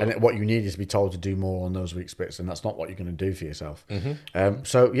what you need is to be told to do more on those weak spots, and that's not what you're going to do for yourself.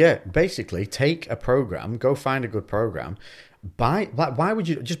 So basically take a program, go find a good program, why would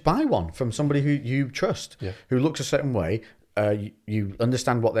you just buy one from somebody who you trust, who looks a certain way. You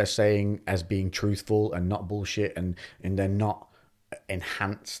understand what they're saying as being truthful and not bullshit, and they're not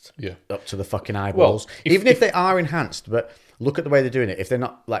enhanced up to the fucking eyeballs. Well, if they are enhanced, but look at the way they're doing it. If they're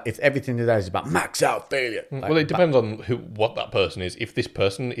not, like, if everything they're is about max out failure. Like, well, it depends on what that person is. If this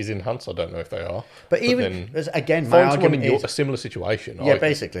person is enhanced, I don't know if they are. But even again, my argument is a similar situation. Yeah,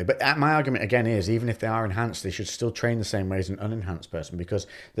 basically. But my argument again is, even if they are enhanced, they should still train the same way as an unenhanced person, because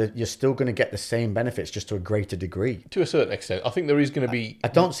you're still going to get the same benefits, just to a greater degree. To a certain extent, I think there is going to be. I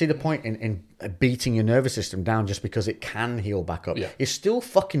don't see the point in beating your nervous system down just because it can heal back up. Yeah. You're still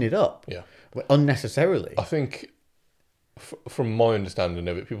fucking it up. Yeah. Unnecessarily. I think. From my understanding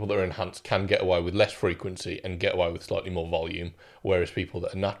of it, people that are enhanced can get away with less frequency and get away with slightly more volume, whereas people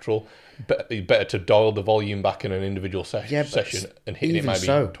that are natural, better to dial the volume back in an individual session and hitting it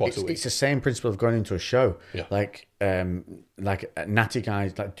maybe twice a week. It's the same principle of going into a show. Yeah. Like natty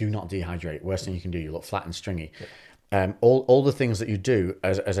guys, like, do not dehydrate. Worst thing you can do, you look flat and stringy. Yeah. All the things that you do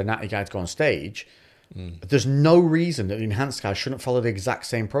as a natty guy to go on stage. There's no reason that the enhanced guys shouldn't follow the exact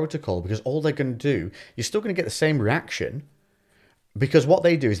same protocol, because all they're going to do, you're still going to get the same reaction, because what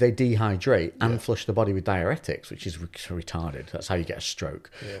they do is they dehydrate and flush the body with diuretics, which is retarded. That's how you get a stroke.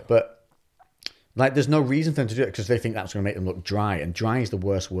 Yeah. But like, there's no reason for them to do it, because they think that's going to make them look dry, and dry is the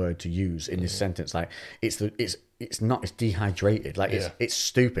worst word to use in this sentence. Like, it's dehydrated. Like, it's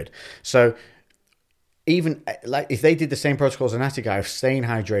stupid. So even like if they did the same protocol as an Natty guy of staying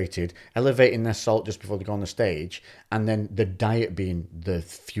hydrated, elevating their salt just before they go on the stage, and then the diet being the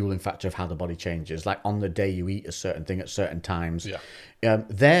fueling factor of how the body changes, like on the day you eat a certain thing at certain times,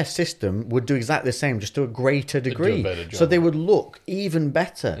 their system would do exactly the same, just to a greater degree. So they would look even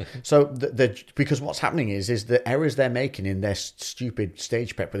better. So because what's happening is the errors they're making in their stupid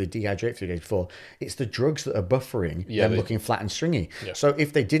stage prep where they dehydrate 3 days before, it's the drugs that are buffering them looking flat and stringy. So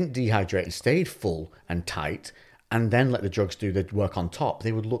if they didn't dehydrate and stayed full and tight, and then let the drugs do the work on top,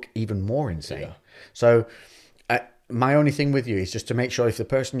 they would look even more insane. So my only thing with you is just to make sure if the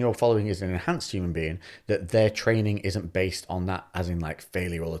person you're following is an enhanced human being, that their training isn't based on that, as in like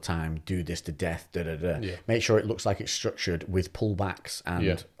failure all the time, do this to death, Make sure it looks like it's structured with pullbacks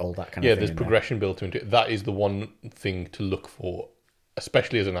and all that kind of thing. Yeah, there's progression built into it. That is the one thing to look for,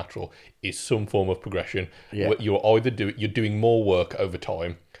 especially as a natural, is some form of progression. You're either doing more work over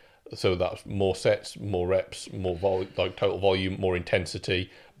time, so that's more sets, more reps, more total volume, more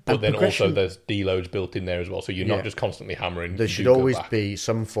intensity. But then also there's deloads built in there as well, so you're not just constantly hammering. There should always be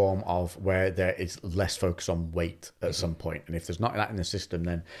some form of where there is less focus on weight at some point, and if there's not that in the system,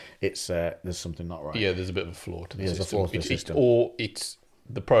 then it's there's something not right. Yeah, there's a bit of a flaw to the system. There's a flaw to the system. Or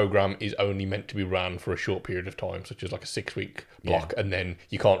the program is only meant to be ran for a short period of time, such as like a 6-week block, and then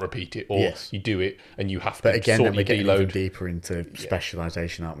you can't repeat it, or you do it and you have to. But again, sort we're getting even deload deeper into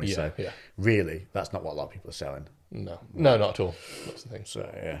specialization, aren't we? So really, that's not what a lot of people are selling. No, not at all. That's the thing.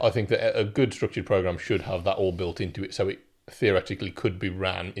 So I think that a good structured program should have that all built into it, so it theoretically could be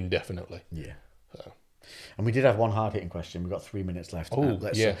ran indefinitely. Yeah. And we did have one hard-hitting question. We've got 3 minutes left. And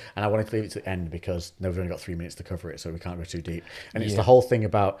I wanted to leave it to the end because we've only got 3 minutes to cover it, so we can't go too deep. And it's the whole thing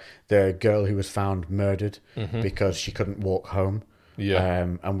about the girl who was found murdered because she couldn't walk home.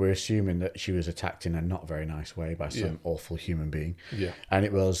 And we're assuming that she was attacked in a not very nice way by some awful human being. And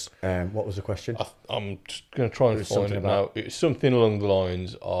it was, what was the question? I'm just going to try and find it now. It's something along the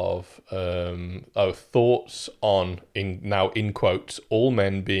lines of, thoughts on, in quotes, all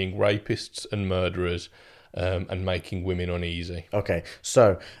men being rapists and murderers and making women uneasy. Okay,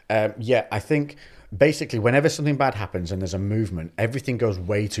 so, I think basically whenever something bad happens and there's a movement, everything goes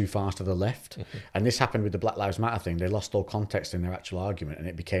way too far to the left. And this happened with the Black Lives Matter thing. They lost all context in their actual argument and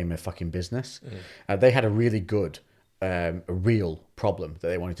it became a fucking business. They had a really good, a real problem that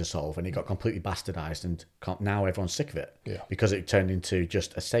they wanted to solve, and it got completely bastardized, and now everyone's sick of it because it turned into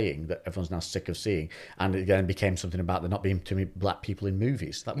just a saying that everyone's now sick of seeing, and it then became something about there not being too many black people in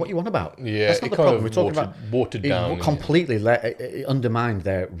movies. Like, what you want about? That's not the problem. We're talking watered down. It completely it undermined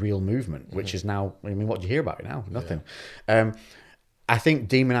their real movement, which is now. I mean, what do you hear about it now? Nothing. I think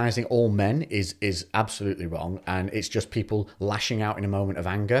demonizing all men is absolutely wrong, and it's just people lashing out in a moment of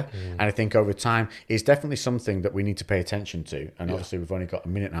anger. And I think over time, it's definitely something that we need to pay attention to. And obviously, we've only got a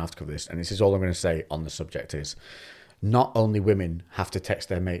minute and a half to cover this, and this is all I'm going to say on the subject is, not only women have to text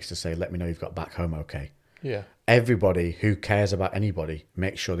their mates to say, let me know you've got back home okay. Everybody who cares about anybody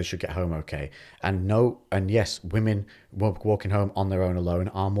makes sure they should get home okay. And yes, women walking home on their own alone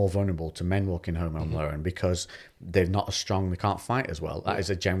are more vulnerable to men walking home on their own because they're not as strong, they can't fight as well. That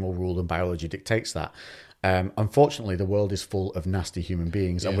is a general rule, and biology dictates that. Unfortunately, the world is full of nasty human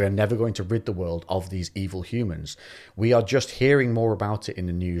beings, and we're never going to rid the world of these evil humans. We are just hearing more about it in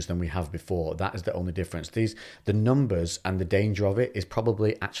the news than we have before. That is the only difference. The numbers and the danger of it is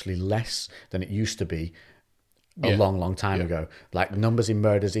probably actually less than it used to be a long time ago. Like, numbers in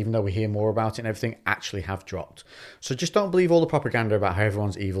murders, even though we hear more about it and everything, actually have dropped. So just don't believe all the propaganda about how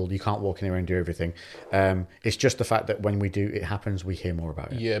everyone's evil, you can't walk in there and do everything. It's just the fact that when we do, it happens, we hear more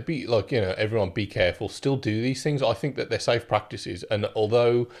about it. Everyone be careful, still do these things. I think that they're safe practices, and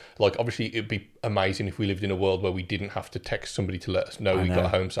although, obviously it'd be amazing if we lived in a world where we didn't have to text somebody to let us know we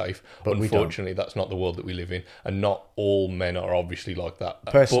got home safe, but unfortunately that's not the world that we live in, and not all men are obviously like that.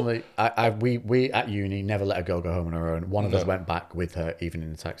 Personally, we at uni never let a girl go home on her own. One of us went back with her, even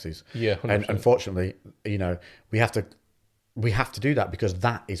in the taxis. 100%. And unfortunately, we have to do that because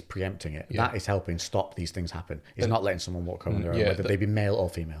that is preempting it. That is helping stop these things happen. It's not letting someone walk home on their own, whether they be male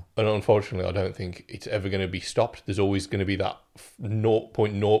or female. And unfortunately, I don't think it's ever going to be stopped. There's always going to be that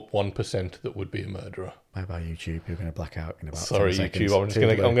 0.01% that would be a murderer. Bye bye YouTube. You're going to black out in about. Sorry, 10 seconds.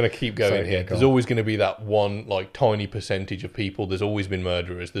 YouTube. I'm going to keep going here. There's always going to be that one tiny percentage of people. There's always been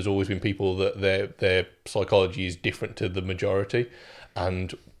murderers. There's always been people that their psychology is different to the majority,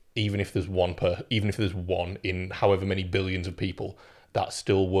 and even if there's one in however many billions of people, that's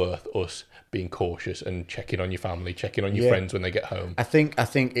still worth us being cautious and checking on your family, checking on your friends when they get home. I think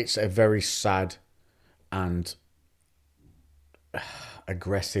it's a very sad and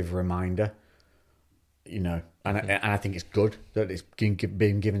aggressive reminder and I think it's good that it's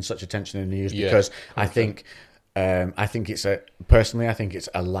been given such attention in the news, Yeah, because I think it's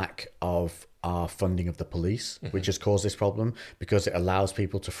a lack of our funding of the police, which has caused this problem, because it allows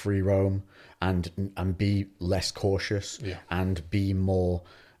people to free roam and be less cautious and be more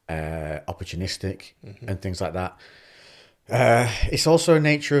opportunistic and things like that. It's also a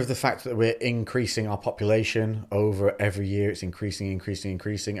nature of the fact that we're increasing our population over every year. It's increasing,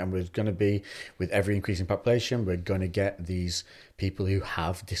 and we're going to be, with every increasing population, we're going to get these people who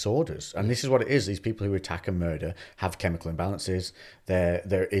have disorders. And this is what it is. These people who attack and murder have chemical imbalances.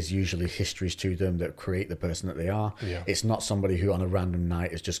 There is usually histories to them that create the person that they are. Yeah. It's not somebody who on a random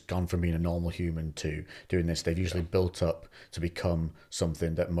night has just gone from being a normal human to doing this. They've usually built up to become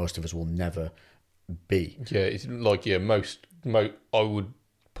something that most of us will never be. Yeah, it's like, I would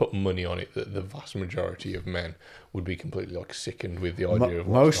put money on it that the vast majority of men would be completely like sickened with the idea of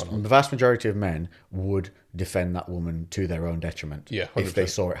what's going on. The vast majority of men would defend that woman to their own detriment. Yeah, if they 100%.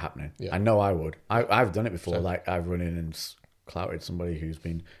 saw it happening. Yeah. I know I would. I've done it before. Like, I've run in and clouted somebody who's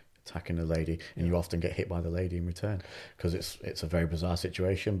been attacking a lady, and you often get hit by the lady in return, because it's a very bizarre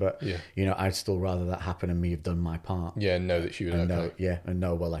situation. But I'd still rather that happen and me have done my part. Yeah, know that she was okay.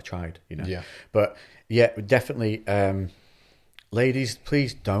 Well, I tried. Yeah. But definitely. Ladies,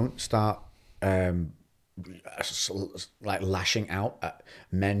 please don't start like lashing out at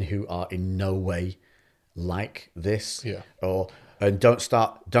men who are in no way like this. Yeah. And don't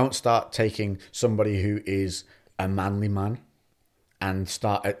start taking somebody who is a manly man and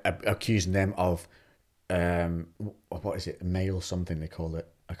start accusing them of what is it? Male something they call it.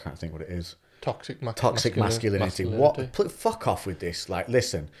 I can't think what it is. Toxic masculinity. What? Fuck off with this. Like,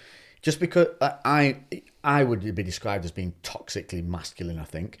 listen. Just because I would be described as being toxically masculine, I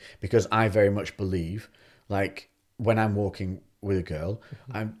think, because I very much believe, like, when I'm walking with a girl,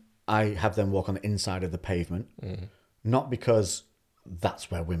 I have them walk on the inside of the pavement, not because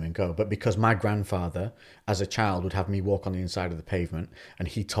that's where women go, but because my grandfather, as a child, would have me walk on the inside of the pavement, and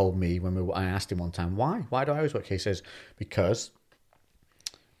he told me I asked him one time, why do I always walk? He says, because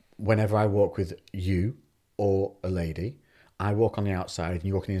whenever I walk with you or a lady, I walk on the outside and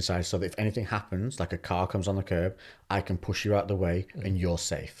you walk on the inside, so that if anything happens, like a car comes on the curb, I can push you out the way and you're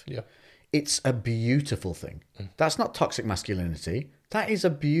safe. Yeah. It's a beautiful thing. That's not toxic masculinity. That is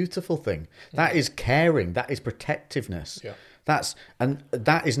a beautiful thing. That is caring. That is protectiveness. Yeah.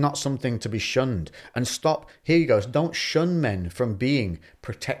 That is not something to be shunned. And stop. Here you go. Don't shun men from being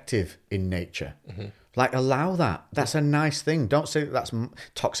protective in nature. Like, allow that. That's a nice thing. Don't say that that's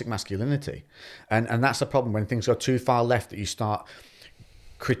toxic masculinity. And that's the problem when things go too far left, that you start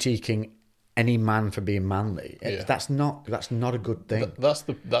critiquing any man for being manly. That's not a good thing.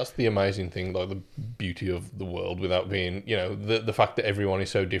 That's the amazing thing, like the beauty of the world, without being, the fact that everyone is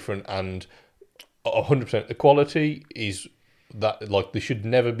so different, and 100% equality is that, like, there should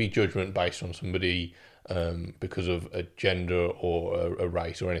never be judgment based on somebody because of a gender or a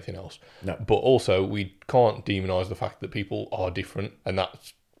race or anything else. No. But also, we can't demonise the fact that people are different, and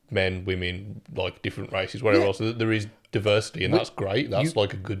that's men, women, like different races, whatever else. There is diversity, and that's great. That's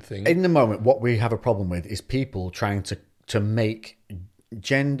like a good thing. In the moment, what we have a problem with is people trying to make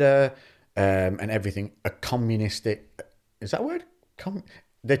gender and everything a communistic. Is that a word?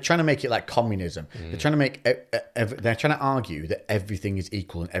 They're trying to make it like communism. They're trying to make. They're trying to argue that everything is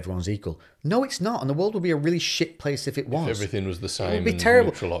equal and everyone's equal. No, it's not, and the world would be a really shit place if it was. If everything was the same, it would be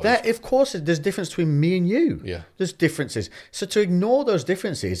terrible. Neutralised. Of course, there's difference between me and you. Yeah, there's differences. So to ignore those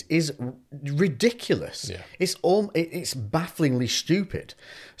differences is ridiculous. Yeah, it's bafflingly stupid.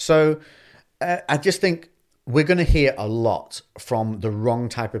 So I just think we're going to hear a lot from the wrong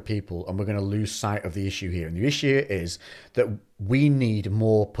type of people, and we're going to lose sight of the issue here. And the issue is that we need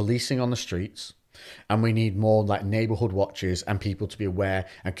more policing on the streets, and we need more like neighborhood watches and people to be aware,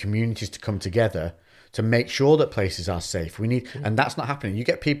 and communities to come together to make sure that places are safe. We need, and that's not happening. You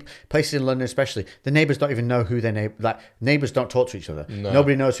get places in London especially, the neighbours don't even know who their neighbours don't talk to each other. No.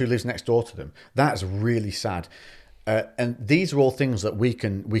 Nobody knows who lives next door to them. That's really sad. And these are all things that we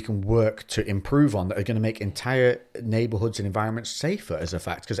can work to improve on, that are going to make entire neighbourhoods and environments safer, as a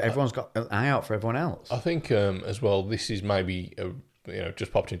fact, because everyone's got an eye out for everyone else. I think as well, this is maybe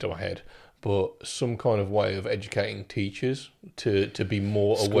just popped into my head, but some kind of way of educating teachers to be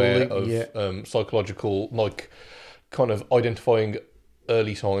more aware of psychological, like, kind of identifying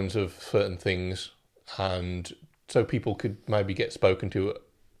early signs of certain things, and so people could maybe get spoken to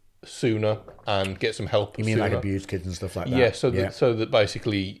sooner and get some help. You mean sooner. Like abused kids and stuff like that? Yeah, so that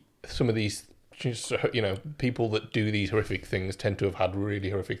basically some of these just, people that do these horrific things tend to have had really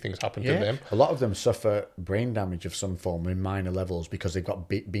horrific things happen to them. A lot of them suffer brain damage of some form in minor levels because they've got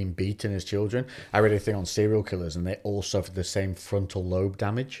been beaten as children. I read a thing on serial killers, and they all suffer the same frontal lobe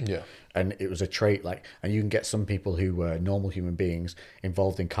damage. Yeah. And it was a trait and you can get some people who were normal human beings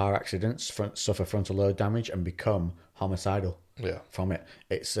involved in car accidents, suffer frontal lobe damage and become homicidal. Yeah. From it,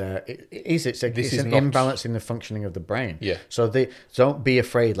 it's an imbalance in the functioning of the brain. Yeah. So don't be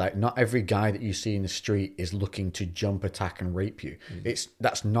afraid. Like, not every guy that you see in the street is looking to jump, attack, and rape you.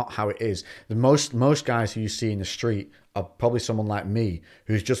 That's not how it is. The most guys who you see in the street are probably someone like me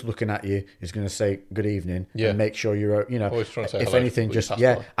who's just looking at you, is going to say good evening and make sure you're, always trying to say if hello anything, when you just pass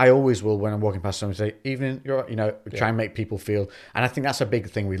by. I always will when I'm walking past someone say evening. You're try and make people feel, and I think that's a big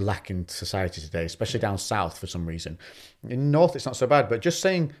thing we lack in society today, especially down south for some reason. In north, it's not so bad, but just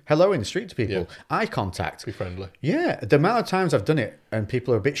saying hello in the street to people, eye contact, Be friendly. Yeah, the amount of times I've done it and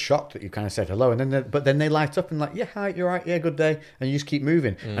people are a bit shocked that you kind of said hello, and then they light up and like, yeah, hi, you're right, yeah, good day, and you just keep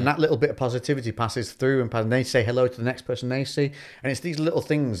moving, and that little bit of positivity passes through, and they say hello to the next person they see, and it's these little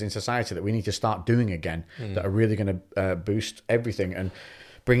things in society that we need to start doing again that are really going to boost everything and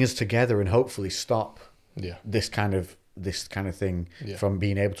bring us together and hopefully stop this kind of thing from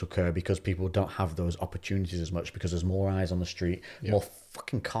being able to occur, because people don't have those opportunities as much because there's more eyes on the street, more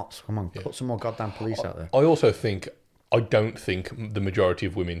fucking cops. Come on, put some more goddamn police out there. I also think, I don't think the majority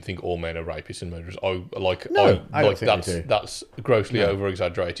of women think all men are rapists and murderers. I don't think that's grossly over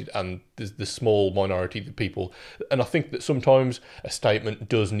exaggerated, and there's the small minority of people. And I think that sometimes a statement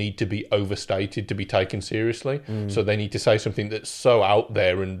does need to be overstated to be taken seriously. So they need to say something that's so out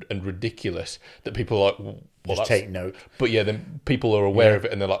there and ridiculous that people are like, well, just take note. But then people are aware of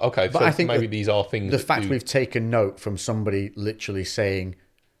it, and they're like, okay, but so I think maybe these are things. The fact we've taken note from somebody literally saying,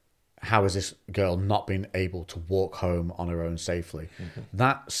 how has this girl not been able to walk home on her own safely?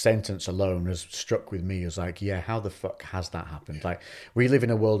 That sentence alone has struck with me as like, yeah, how the fuck has that happened? Like, we live in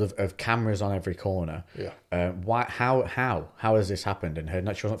a world of cameras on every corner. Why? How has this happened? And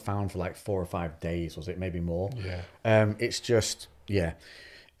she wasn't found for like 4 or 5 days, was it? Maybe more. It's just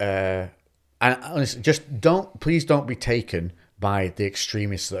and honestly, please don't be taken by the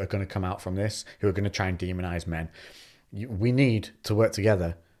extremists that are going to come out from this, who are going to try and demonize men. We need to work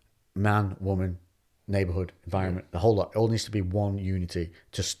together. Man, woman, neighborhood, environment, the whole lot. It all needs to be one unity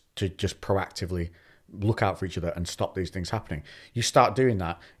to just proactively look out for each other and stop these things happening. You start doing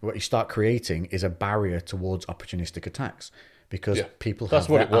that, what you start creating is a barrier towards opportunistic attacks, because people have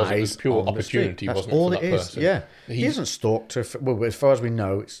their eyes. It was pure opportunity, That's wasn't it? all for it that is. person. Yeah, he hasn't stalked her. Well, as far as we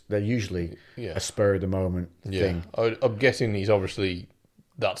know, they're usually a spur of the moment thing. I'm guessing he's obviously,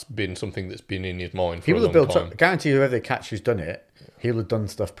 that's been something that's been in his mind for People a have long built time. up. Guarantee whoever they catch who's done it, he'll have done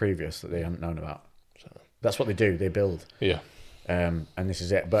stuff previous that they hadn't known about. So that's what they do. They build. And this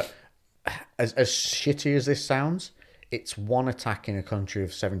is it. But as shitty as this sounds, it's one attack in a country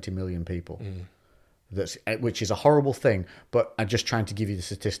of 70 million people. Which is a horrible thing. But I'm just trying to give you the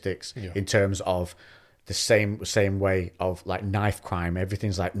statistics in terms of the same way of like knife crime.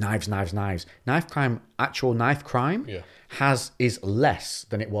 Everything's like knives. Knife crime, actual knife crime, is less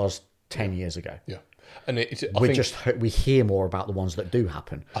than it was 10 years ago. And we hear more about the ones that do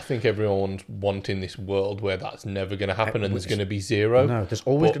happen. I think everyone's wanting this world where that's never going to happen, and there's going to be zero. No, there's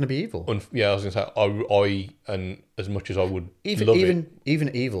always going to be evil. I was going to say, and as much as I would love it,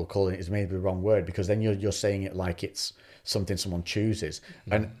 even evil, calling it is maybe the wrong word, because then you're saying it like it's something someone chooses.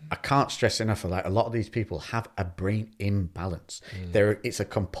 And I can't stress enough, like, a lot of these people have a brain imbalance. It's a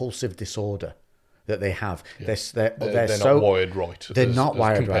compulsive disorder that they have. They're not wired right. They're not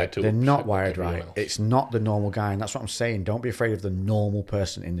wired right. They're not wired right. It's not the normal guy, and that's what I'm saying. Don't be afraid of the normal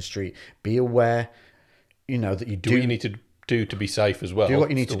person in the street. Be aware, that you do what you need to do to be safe as well. Do what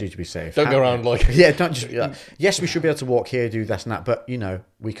you need to do to be safe. Don't go around like don't just be like, yes, we should be able to walk here, do this and that, but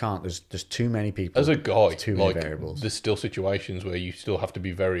we can't. There's too many people. As a guy, too many variables. There's still situations where you still have to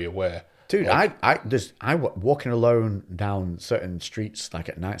be very aware. Dude, I walking alone down certain streets like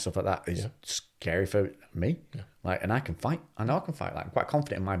at night, stuff like that is scary for me. And I can fight. I know I can fight. Like, I'm quite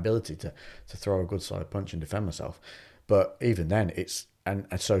confident in my ability to throw a good solid punch and defend myself. But even then, it's and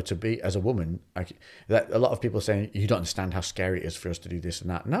so to be as a woman, that a lot of people are saying you don't understand how scary it is for us to do this and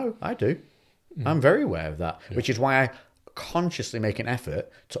that. No, I do. I'm very aware of that, which is why I consciously make an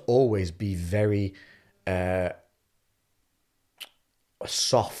effort to always be very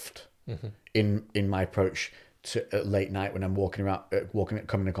soft. In my approach to late night when I'm walking around, a woman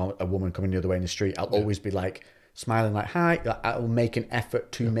coming the other way in the street, I'll always be like smiling, like hi. I'll make an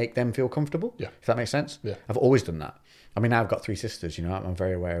effort to make them feel comfortable. If that makes sense. I've always done that. I mean, I've got 3 sisters, you know, I'm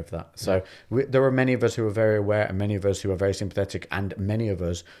very aware of that. So there are many of us who are very aware, and many of us who are very sympathetic, and many of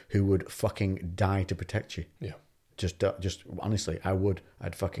us who would fucking die to protect you. Yeah. Just honestly, I would.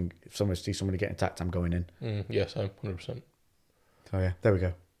 I'd fucking, if someone see somebody getting attacked, I'm going in. Yes, 100%. So yeah, there we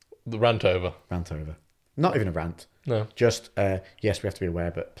go. The rant over. Rant over. Not even a rant. No. Just, yes, we have to be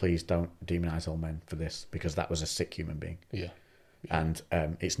aware, but please don't demonise all men for this, because that was a sick human being. Yeah. And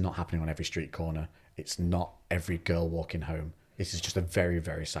it's not happening on every street corner. It's not every girl walking home. This is just a very,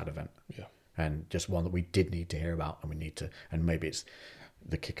 very sad event. Yeah. And just one that we did need to hear about, and we need to, and maybe it's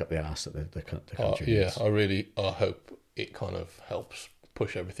the kick up the arse that the country needs. I hope it kind of helps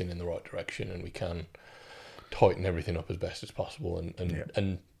push everything in the right direction, and we can tighten everything up as best as possible,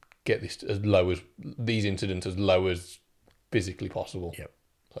 and get this as low as these incidents as low as physically possible. Yep.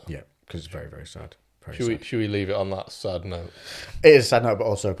 So. Yeah, because it's very, very sad. Should we leave it on that sad note? It is a sad note, but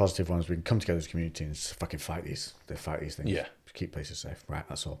also a positive one. As we can come together as a community and fucking fight these things. Yeah. Keep places safe. Right,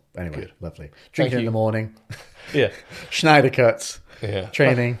 that's all. Anyway, Good. Lovely. Drinking in the morning. Yeah. Schneider cuts. Yeah.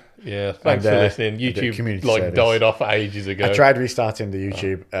 Training. Yeah. Thanks for listening. YouTube service. died off ages ago. I tried restarting the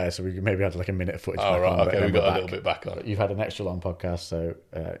YouTube, so we maybe had like a minute of footage back on. Okay, we got a little bit back on it. You've had an extra long podcast, so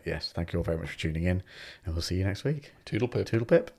yes, thank you all very much for tuning in, and we'll see you next week. Toodle pip. Toodle pip.